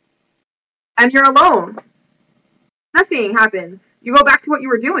 and you're alone. Nothing happens. You go back to what you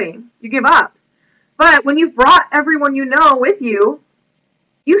were doing. You give up. But when you've brought everyone you know with you,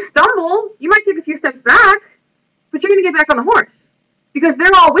 you stumble. You might take a few steps back, but you're going to get back on the horse because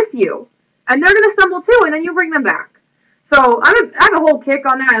they're all with you. And they're going to stumble too, and then you bring them back. So I have a whole kick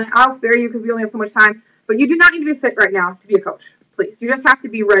on that, and I'll spare you because we only have so much time. But you do not need to be fit right now to be a coach, please. You just have to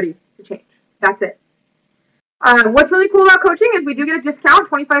be ready to change. That's it. What's really cool about coaching is we do get a discount,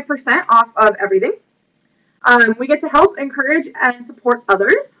 25% off of everything. We get to help, encourage, and support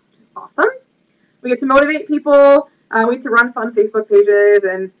others, which is awesome. We get to motivate people. We get to run fun Facebook pages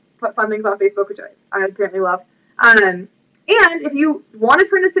and put fun things on Facebook, which I apparently love. And if you want to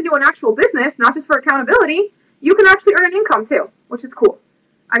turn this into an actual business, not just for accountability, you can actually earn an income too, which is cool.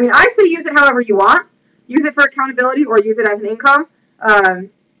 I mean, I say use it however you want. Use it for accountability or use it as an income.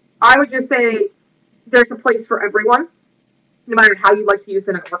 I would just say there's a place for everyone, no matter how you'd like to use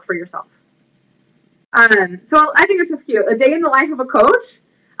the network for yourself. So I think this is cute. A day in the life of a coach.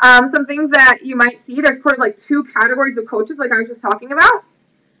 Some things that you might see, there's sort of like two categories of coaches like I was just talking about.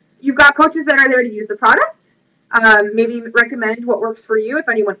 You've got coaches that are there to use the product. maybe recommend what works for you if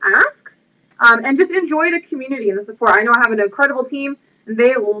anyone asks, and just enjoy the community and the support. I know I have an incredible team, and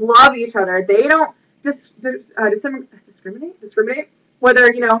they love each other. They don't discriminate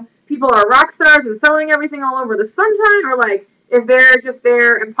whether, people are rock stars and selling everything all over the sunshine, or like if they're just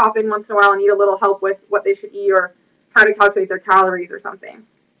there and pop in once in a while and need a little help with what they should eat or how to calculate their calories or something.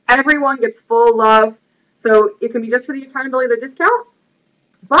 Everyone gets full love, so it can be just for the accountability of the discount.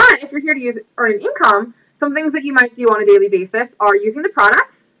 But if you're here to earn an income, some things that you might do on a daily basis are using the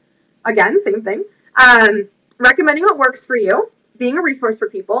products. Again, same thing. Recommending what works for you, being a resource for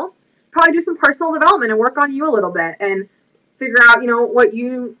people, probably do some personal development and work on you a little bit and figure out, what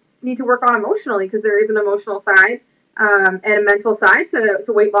you need to work on emotionally, because there is an emotional side and a mental side to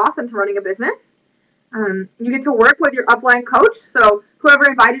weight loss and to running a business. You get to work with your upline coach. So whoever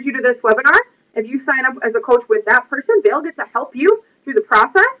invited you to this webinar, if you sign up as a coach with that person, they'll get to help you through the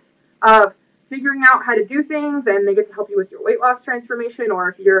process of figuring out how to do things, and they get to help you with your weight loss transformation. Or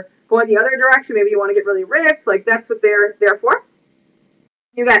if you're going the other direction, maybe you want to get really rich, like that's what they're there for.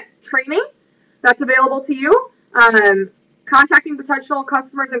 You got training that's available to you. Contacting potential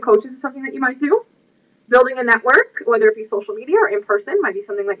customers and coaches is something that you might do. Building a network, whether it be social media or in person, might be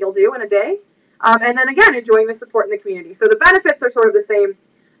something that you'll do in a day. And then again, enjoying the support in the community. So the benefits are sort of the same,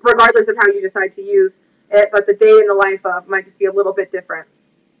 regardless of how you decide to use it, but the day in the life of might just be a little bit different.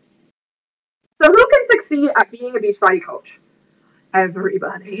 So who can succeed at being a Beachbody coach?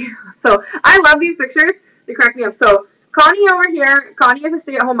 Everybody. So I love these pictures. They crack me up. So Connie over here, Connie is a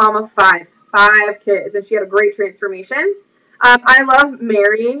stay-at-home mom of five kids, and she had a great transformation. I love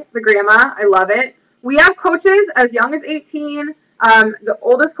Mary, the grandma. I love it. We have coaches as young as 18. The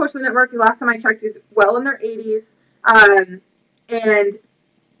oldest coach in the network, the last time I checked, is well in their 80s. And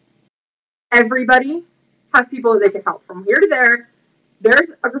everybody has people that they can help from here to there. There's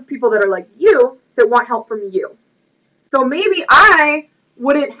a group of people that are like you that want help from you. So maybe I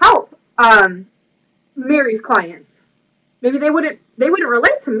wouldn't help Mary's clients. Maybe they wouldn't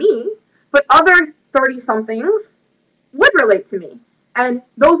relate to me, but other 30-somethings would relate to me. And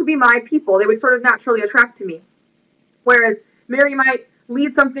those would be my people. They would sort of naturally attract to me. Whereas Mary might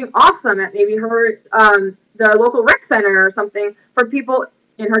lead something awesome at maybe her the local rec center or something for people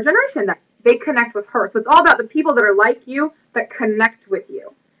in her generation that they connect with her. So it's all about the people that are like you that connect with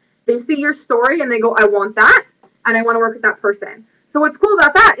you. They see your story and they go, I want that, and I want to work with that person. So what's cool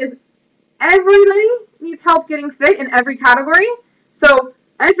about that is everybody needs help getting fit in every category. So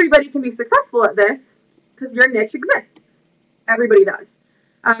everybody can be successful at this because your niche exists. Everybody does.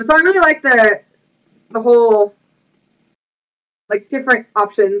 So I really like the whole, like, different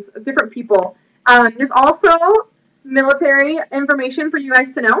options, different people. There's also military information for you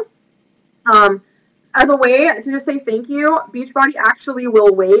guys to know. As a way to just say thank you, Beachbody actually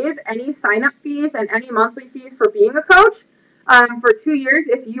will waive any sign-up fees and any monthly fees for being a coach for 2 years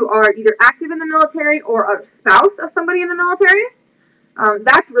if you are either active in the military or a spouse of somebody in the military.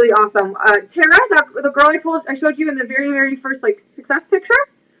 That's really awesome. Tara, the girl I showed you in the very, very first success picture,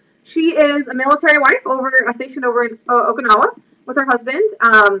 she is a military wife stationed over in Okinawa with her husband.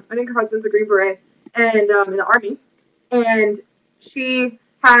 I think her husband's a Green Beret and in the Army. And she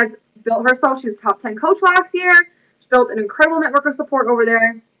has built herself. She was top 10 coach last year. She built an incredible network of support over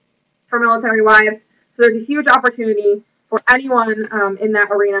there for military wives. So there's a huge opportunity for anyone in that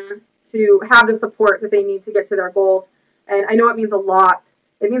arena to have the support that they need to get to their goals. And I know it means a lot.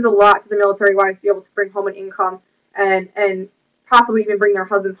 It means a lot to the military wives to be able to bring home an income and possibly even bring their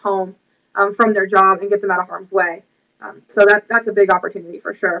husbands home from their job and get them out of harm's way. So that's a big opportunity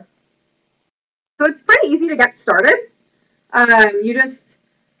for sure. So it's pretty easy to get started.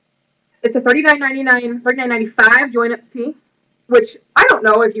 It's a $39.95 join-up fee, which I don't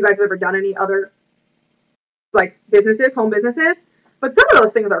know if you guys have ever done any other businesses, home businesses, but some of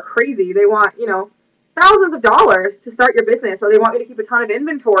those things are crazy. They want, thousands of dollars to start your business, or they want you to keep a ton of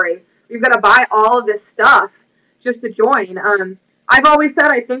inventory. You've got to buy all of this stuff just to join. I've always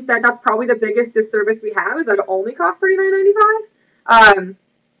said I think that's probably the biggest disservice we have is that it only costs $39.95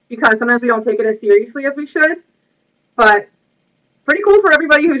 because sometimes we don't take it as seriously as we should. But pretty cool for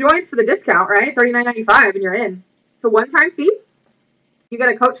everybody who joins for the discount, right? $39.95 and you're in. It's a one-time fee. You get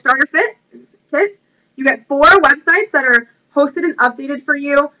a Coach Starter kit. You get 4 websites that are hosted and updated for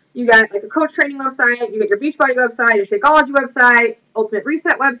you. You get a coach training website. You get your Beachbody website, your Shakeology website, Ultimate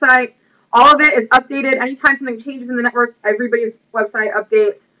Reset website. All of it is updated. Anytime something changes in the network, everybody's website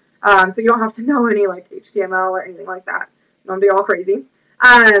updates. So you don't have to know any HTML or anything like that. Don't be all crazy.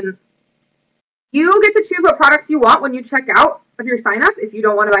 You get to choose what products you want when you check out of your sign up. If you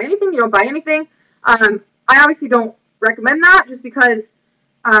don't want to buy anything, you don't buy anything. I obviously don't recommend that just because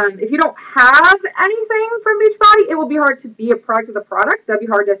If you don't have anything from Beachbody, it will be hard to be a product of the product. That'd be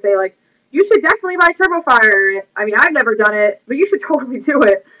hard to say, like, you should definitely buy TurboFire. I mean, I've never done it, but you should totally do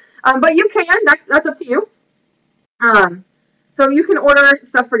it. But you can. That's up to you. So you can order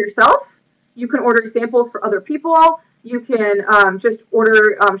stuff for yourself. You can order samples for other people. You can just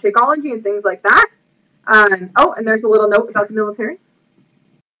order Shakeology and things like that. Oh, and there's a little note about the military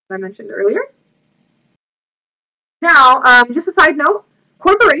I mentioned earlier. Now, just a side note,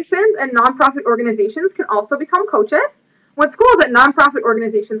 corporations and nonprofit organizations can also become coaches. What's cool is that nonprofit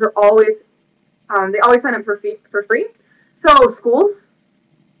organizations are always, they always sign up for free. So schools,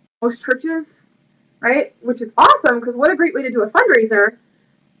 most churches, right? Which is awesome, because what a great way to do a fundraiser.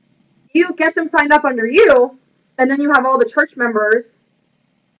 You get them signed up under you, and then you have all the church members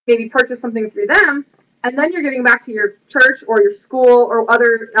maybe purchase something through them, and then you're giving back to your church or your school or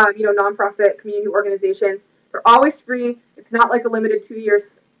other, nonprofit community organizations. They're always free. It's not like a limited 2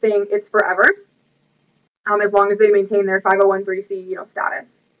 years thing. It's forever, as long as they maintain their 501(c)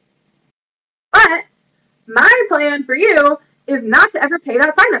 status. But my plan for you is not to ever pay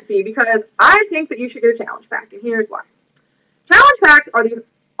that sign-up fee, because I think that you should get a challenge pack, and here's why. Challenge packs are these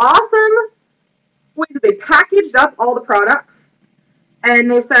awesome ways that they packaged up all the products,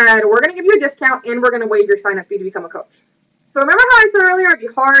 and they said, we're going to give you a discount, and we're going to waive your sign-up fee to become a coach. So remember how I said earlier, it'd be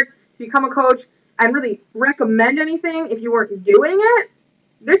hard to become a coach and really recommend anything if you weren't doing it?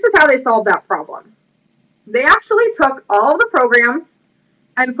 This is how they solved that problem. They actually took all of the programs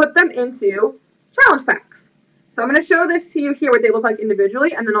and put them into challenge packs. So I'm going to show this to you here, what they look like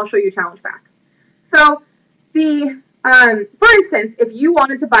individually, and then I'll show you challenge pack. So for instance, if you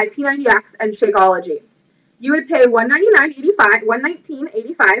wanted to buy P90X and Shakeology, you would pay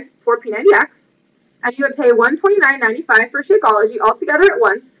 $119.85 for P90X, and you would pay $129.95 for Shakeology all together at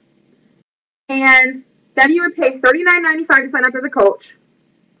once. And then you would pay $39.95 to sign up as a coach.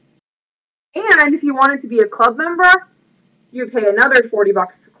 And if you wanted to be a club member, you would pay another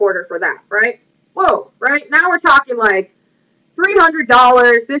 $40 a quarter for that, right? Whoa, right? Now we're talking like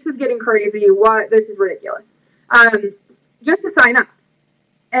 $300. This is getting crazy. What? This is ridiculous. Just to sign up.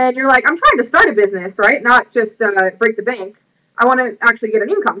 And you're like, I'm trying to start a business, right? Not just break the bank. I want to actually get an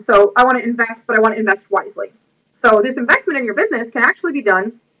income. So I want to invest, but I want to invest wisely. So this investment in your business can actually be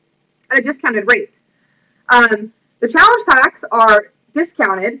done at a discounted rate. The challenge packs are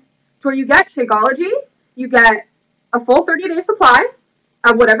discounted to where you get Shakeology, you get a full 30-day supply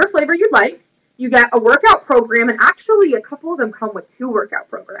of whatever flavor you'd like, you get a workout program, and actually a couple of them come with 2 workout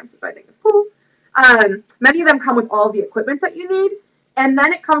programs, which I think is cool. Many of them come with all the equipment that you need, and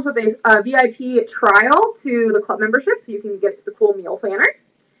then it comes with a VIP trial to the club membership, so you can get the cool meal planner,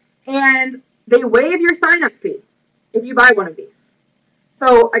 and they waive your sign-up fee if you buy one of these.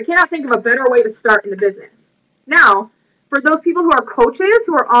 So I cannot think of a better way to start in the business. Now, for those people who are coaches,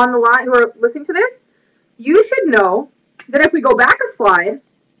 who are on the line, who are listening to this, you should know that if we go back a slide,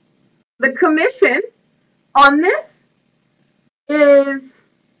 the commission on this is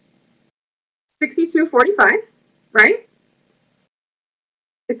 $62.45, right?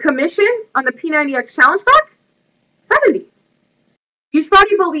 The commission on the P90X Challenge Pack, $70.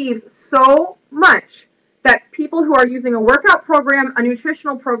 Beachbody believes so much that people who are using a workout program, a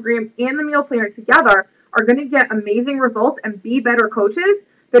nutritional program, and the meal planner together are going to get amazing results and be better coaches,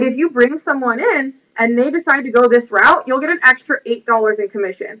 that if you bring someone in and they decide to go this route, you'll get an extra $8 in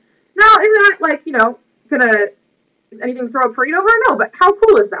commission. Now, is that like, is anything throw a parade over? No, but how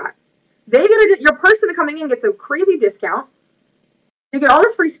cool is that? Your person coming in gets a crazy discount. They get all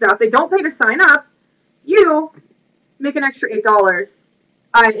this free stuff. They don't pay to sign up. You make an extra $8.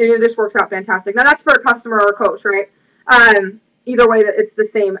 And it just works out fantastic. Now, that's for a customer or a coach, right? Either way, it's the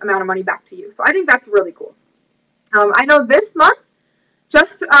same amount of money back to you. So I think that's really cool. I know this month,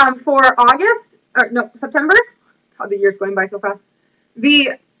 just for September. God, the year's going by so fast.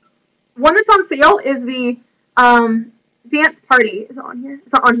 The one that's on sale is the dance party. Is it on here?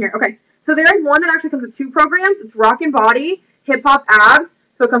 It's not on here. Okay. So there is one that actually comes with 2 programs. It's Rockin' Body, Hip Hop Abs.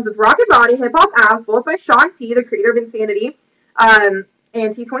 So it comes with Rockin' Body, Hip Hop Abs, both by Shaun T, the creator of Insanity, and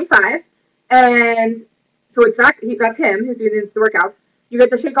T25. And so that's him who's doing the workouts. You get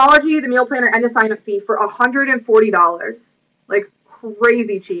the Shakeology, the meal planner, and the sign-up fee for $140. Like,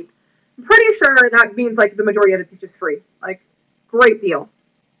 crazy cheap. I'm pretty sure that means, like, the majority of it is just free. Like, great deal.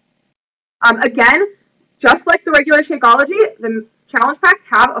 Again, just like the regular Shakeology, the challenge packs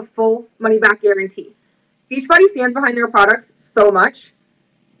have a full money-back guarantee. Beachbody stands behind their products so much.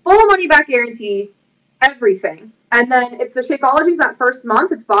 Full money-back guarantee, everything. And then it's the Shakeologies that first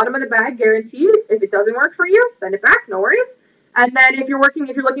month. It's bottom of the bag guaranteed. If it doesn't work for you, send it back. No worries. And then if you're looking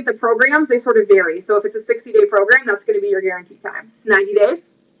at the programs, they sort of vary. So if it's a 60-day program, that's going to be your guaranteed time. It's 90 days.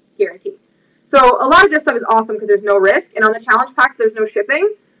 guarantee. So a lot of this stuff is awesome because there's no risk, and on the challenge packs, there's no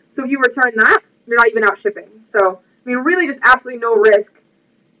shipping. So if you return that, you're not even out shipping. So, I mean, really just absolutely no risk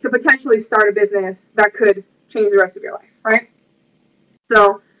to potentially start a business that could change the rest of your life, right?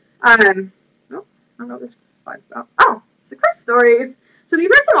 So, I don't know what this slide's about. Oh, success stories. So these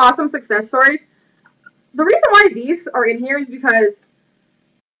are some awesome success stories. The reason why these are in here is because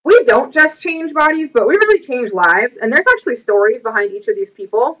we don't just change bodies, but we really change lives. And there's actually stories behind each of these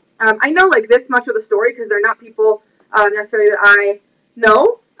people. I know like this much of the story because they're not people necessarily that I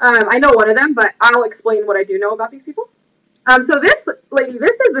know. I know one of them, but I'll explain what I do know about these people. So this lady,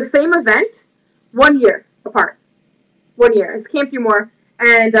 this is the same event 1 year apart. 1 year. It's Camp Do More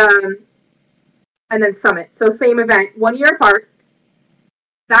and then Summit. So same event, 1 year apart.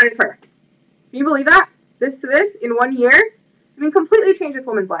 That is her. Can you believe that? This to this in 1 year? I mean, completely changed this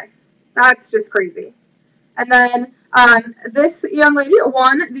woman's life. That's just crazy. And then this young lady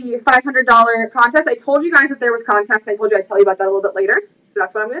won the $500 contest. I told you guys that there was contests. I told you I'd tell you about that a little bit later. So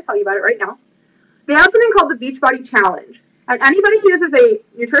that's what I'm going to tell you about it right now. They have something called the Beachbody Challenge. And anybody who uses a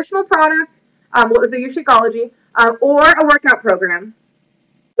nutritional product, what was the Shakeology, or a workout program,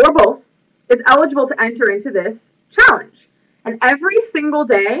 or both, is eligible to enter into this challenge. And every single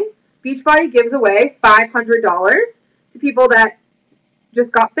day, Beachbody gives away $500 to people that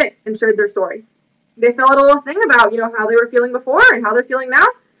just got fit and shared their story. They fill out a little thing about, how they were feeling before and how they're feeling now,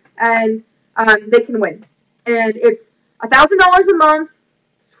 and they can win. And it's $1,000 a month,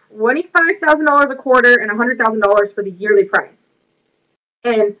 $25,000 a quarter, and $100,000 for the yearly prize.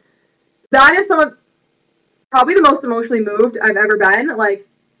 And that is probably the most emotionally moved I've ever been,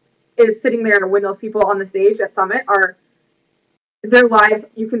 is sitting there when those people on the stage at Summit are, their lives,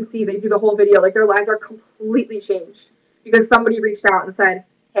 you can see, they do the whole video, their lives are completely changed because somebody reached out and said,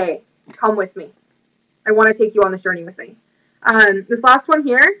 hey, come with me. I want to take you on this journey with me. This last one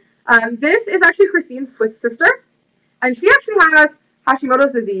here, this is actually Christine's Swiss sister, and she actually has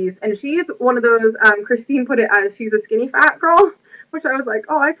Hashimoto's disease, and she's one of those, Christine put it as she's a skinny fat girl, which I was like,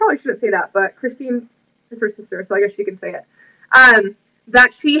 oh, I probably shouldn't say that, but Christine is her sister, so I guess she can say it,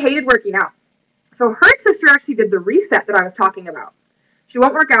 that she hated working out. So her sister actually did the reset that I was talking about. She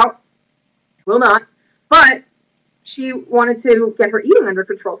won't work out, will not, but she wanted to get her eating under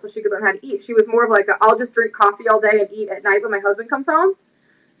control so she could learn how to eat. She was more of I'll just drink coffee all day and eat at night when my husband comes home.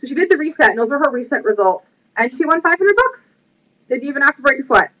 So she did the reset, and those were her recent results. And she won $500. Didn't even have to break a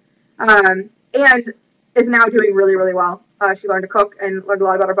sweat. And is now doing really, really well. She learned to cook and learned a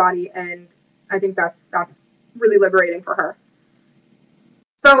lot about her body, and I think that's really liberating for her.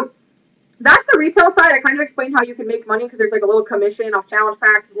 So that's the retail side. I kind of explained how you can make money because there's a little commission off challenge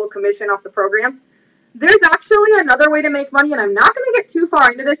packs, a little commission off the programs. There's actually another way to make money, and I'm not going to get too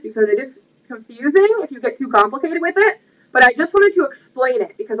far into this because it is confusing if you get too complicated with it, but I just wanted to explain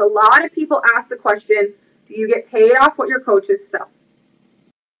it because a lot of people ask the question, do you get paid off what your coaches sell?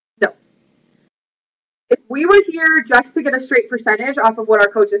 No. If we were here just to get a straight percentage off of what our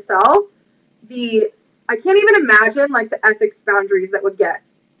coaches sell, I can't even imagine the ethics boundaries that would get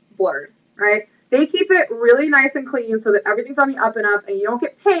blurred, right? They keep it really nice and clean so that everything's on the up and up and you don't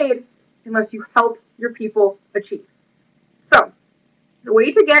get paid unless you help your people achieve. So the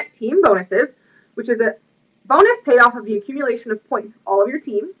way to get team bonuses, which is a bonus paid off of the accumulation of points of all of your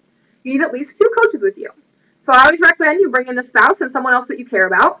team, you need at least 2 coaches with you. So I always recommend you bring in a spouse and someone else that you care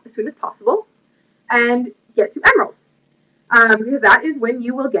about as soon as possible and get to Emerald. Because that is when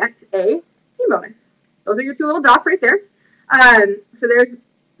you will get a team bonus. Those are your 2 little dots right there. So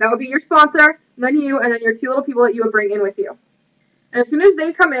that would be your sponsor, then you, and then your 2 little people that you would bring in with you. And as soon as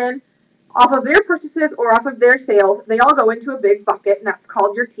they come in, off of their purchases or off of their sales, they all go into a big bucket, and that's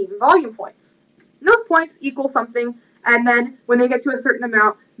called your team volume points. And those points equal something, and then when they get to a certain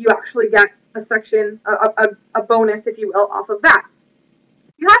amount, you actually get a section, a bonus, if you will, off of that.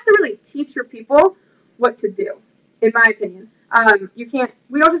 You have to really teach your people what to do, in my opinion.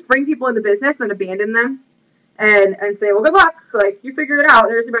 We don't just bring people into business and abandon them and say, well, good luck, you figure it out,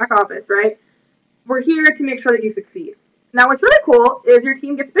 there's your back office, right? We're here to make sure that you succeed. Now, what's really cool is your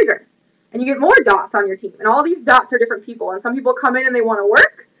team gets bigger, and you get more dots on your team, and all these dots are different people, and some people come in and they want to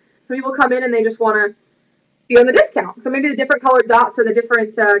work, some people come in and they just want to be on the discount, so maybe the different colored dots are the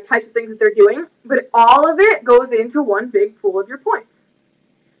different types of things that they're doing, but all of it goes into one big pool of your points,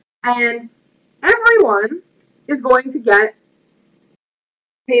 and everyone is going to get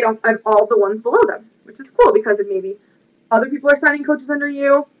paid off of all the ones below them, which is cool because maybe other people are signing coaches under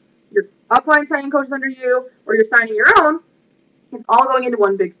you, your upline signing coaches under you, or you're signing your own. It's all going into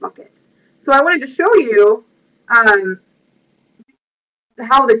one big bucket. So I wanted to show you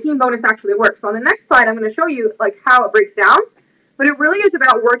how the team bonus actually works. So on the next slide, I'm going to show you how it breaks down. but it really is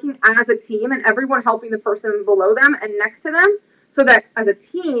about working as a team and everyone helping the person below them and next to them so that as a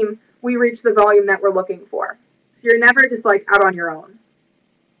team, we reach the volume that we're looking for. So you're never just like out on your own.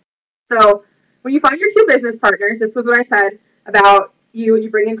 So when you find your two business partners, this was what I said about you and you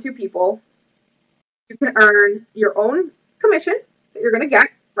bring in two people, you can earn your own commission that you're going to get,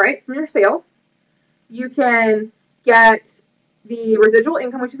 right, from your sales. You can get the residual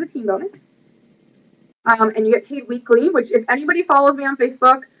income, which is a team bonus. And you get paid weekly, which if anybody follows me on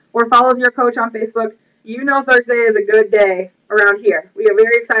Facebook or follows your coach on Facebook, you know Thursday is a good day around here. We are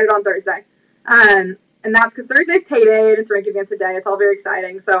very excited on Thursday. And that's because Thursday's payday and it's rank advancement day. It's all very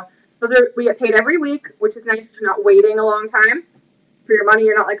exciting. So we get paid every week, which is nice because you're not waiting a long time for your money.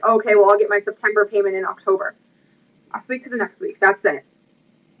 You're not like, okay, well, I'll get my September payment in October. Last week to the next week. That's it.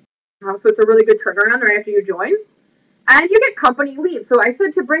 So it's a really good turnaround right after you join. And you get company leads. So I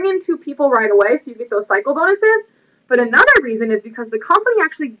said to bring in two people right away so you get those cycle bonuses. But another reason is because the company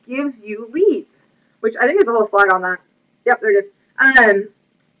actually gives you leads, which I think is a whole slide on that. Yep, there it is.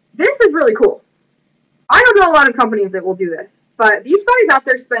 This is really cool. I don't know a lot of companies that will do this, but Beachbody's out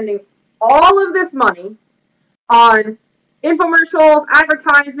there spending all of this money on infomercials,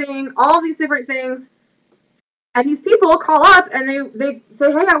 advertising, all these different things. And these people call up and they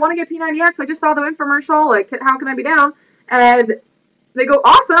say, hey, I want to get P90X. I just saw the infomercial. Like, how can I be down? And they go,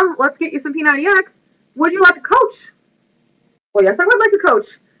 awesome. Let's get you some P90X. Would you like a coach? Well, yes, I would like a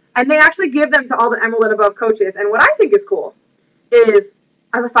coach. And they actually give them to all the Emerald and above coaches. And what I think is cool is,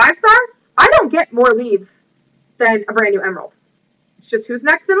 as a 5-star, I don't get more leads than a brand new Emerald. It's just who's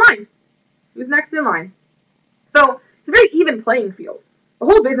next in line. Who's next in line. So it's a very even playing field. The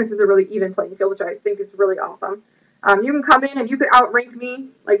whole business is a really even playing field, which I think is really awesome. You can come in and you could outrank me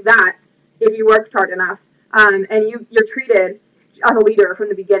like that if you worked hard enough. And you're treated as a leader from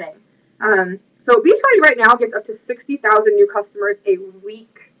the beginning. So Beachbody right now gets up to 60,000 new customers a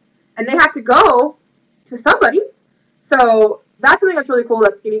week. And they have to go to somebody. So that's something that's really cool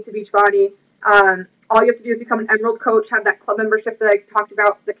that's unique to Beachbody. All you have to do is become an Emerald coach, have that club membership that I talked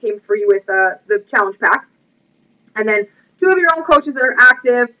about that came free with the challenge pack. And then 2 of your own coaches that are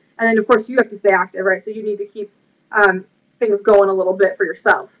active, and then of course you have to stay active, right? So you need to keep things going a little bit for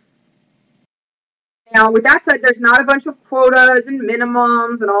yourself. Now, with that said, there's not a bunch of quotas and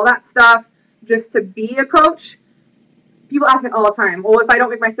minimums and all that stuff just to be a coach. People ask me all the time, well, if I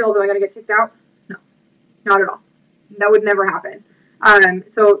don't make my sales, am I going to get kicked out? No, not at all. That would never happen.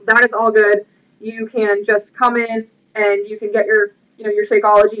 So that is all good. You can just come in and you can get your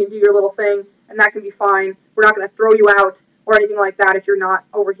Shakeology and do your little thing, and that can be fine. We're not going to throw you out or anything like that if you're not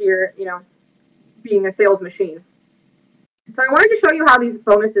over here, being a sales machine. So I wanted to show you how these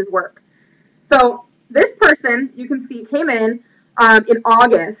bonuses work. So this person, you can see, came in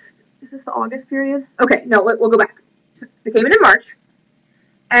August. Is this the August period? Okay, no, we'll go back. They came in March,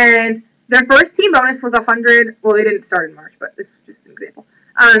 and their first team bonus was $100. Well, they didn't start in March, but this is just an example.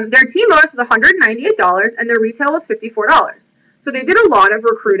 Their team bonus was $198, and their retail was $54. So they did a lot of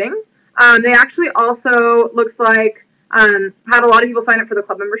recruiting. They actually also, looks like, had a lot of people sign up for the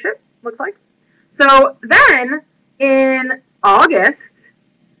club membership, looks like. So then, in August,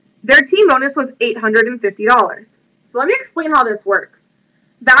 their team bonus was $850. So let me explain how this works.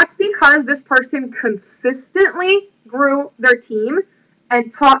 That's because this person consistently grew their team and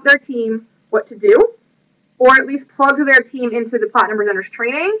taught their team what to do, or at least plugged their team into the Platinum Presenters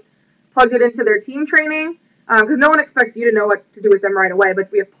training, plugged it into their team training, because no one expects you to know what to do with them right away, but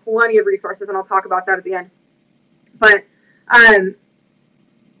we have plenty of resources, and I'll talk about that at the end. But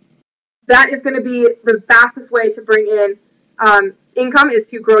that is going to be the fastest way to bring in income, is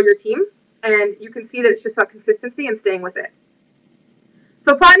to grow your team, and you can see that it's just about consistency and staying with it.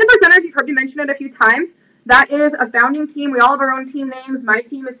 So Platinum Presenters, you've heard me mention it a few times. That is a founding team. We all have our own team names. My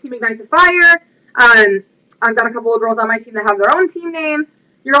team is Team Ignite the Fire. I've got a couple of girls on my team that have their own team names.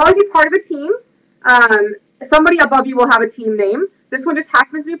 You're always a part of a team. Somebody above you will have a team name. This one just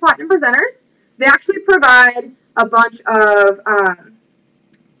happens to be Platinum Presenters. They actually provide a bunch of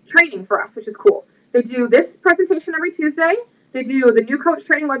training for us, which is cool. They do this presentation every Tuesday. They do the new coach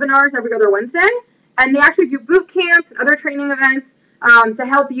training webinars every other Wednesday. And they actually do boot camps and other training events to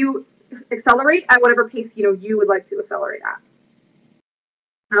help you accelerate at whatever pace you would like to accelerate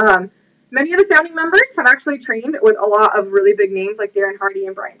at. Many of the founding members have actually trained with a lot of really big names like Darren Hardy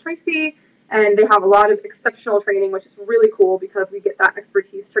and Brian Tracy, and they have a lot of exceptional training, which is really cool because we get that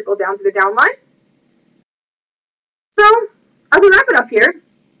expertise trickle down to the downline. So, as we wrap it up here,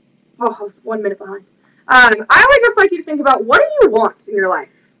 I was 1 minute behind. I always just like you to think about, what do you want in your life?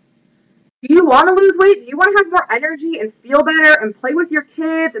 Do you want to lose weight? Do you want to have more energy and feel better and play with your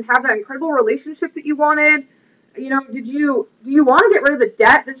kids and have that incredible relationship that you wanted? do you want to get rid of the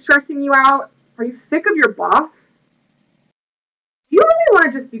debt that's stressing you out? Are you sick of your boss? Do you really want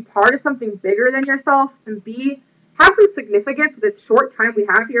to just be part of something bigger than yourself and have some significance with the short time we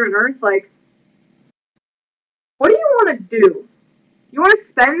have here on Earth? Like, what do you want to do? You want to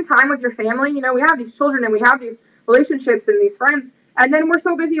spend time with your family? We have these children and we have these relationships and these friends, and then we're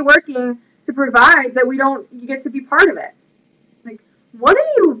so busy working to provide that we don't get to be part of it. Like, what do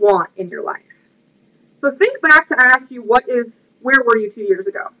you want in your life? So think back to ask you, where were you 2 years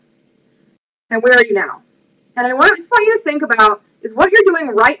ago? And where are you now? And I just want you to think about, is what you're doing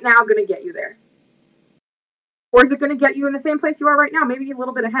right now going to get you there? Or is it going to get you in the same place you are right now, maybe a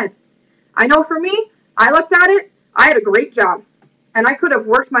little bit ahead? I know for me, I looked at it, I had a great job. And I could have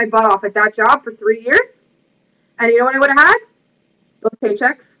worked my butt off at that job for 3 years. And you know what I would have had? Those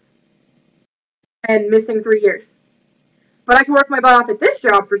paychecks. And missing 3 years. But I can work my butt off at this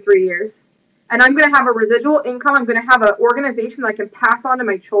job for 3 years. And I'm going to have a residual income. I'm going to have an organization that I can pass on to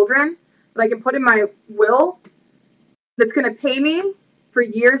my children, that I can put in my will, that's going to pay me for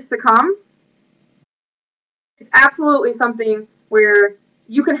years to come. It's absolutely something where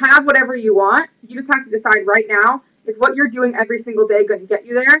you can have whatever you want. You just have to decide right now, is what you're doing every single day going to get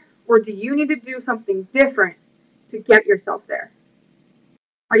you there? Or do you need to do something different to get yourself there?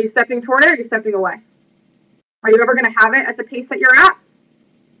 Are you stepping toward it, or are you stepping away? Are you ever going to have it at the pace that you're at?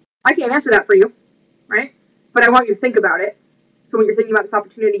 I can't answer that for you, right? But I want you to think about it. So when you're thinking about this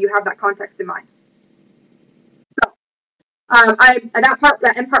opportunity, you have that context in mind. So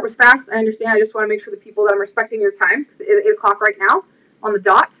that end part was fast. I understand. I just want to make sure the people that I'm respecting your time, because it is 8 o'clock right now on the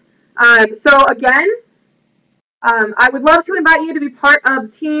dot. So again, I would love to invite you to be part of the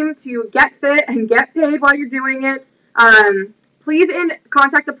team to get fit and get paid while you're doing it. Please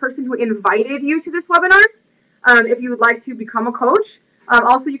contact the person who invited you to this webinar if you would like to become a coach.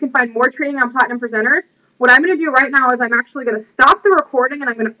 Also, you can find more training on Platinum Presenters. What I'm going to do right now is I'm actually going to stop the recording and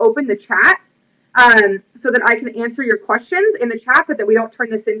I'm going to open the chat so that I can answer your questions in the chat, but that we don't turn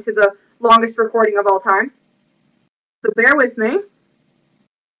this into the longest recording of all time. So bear with me.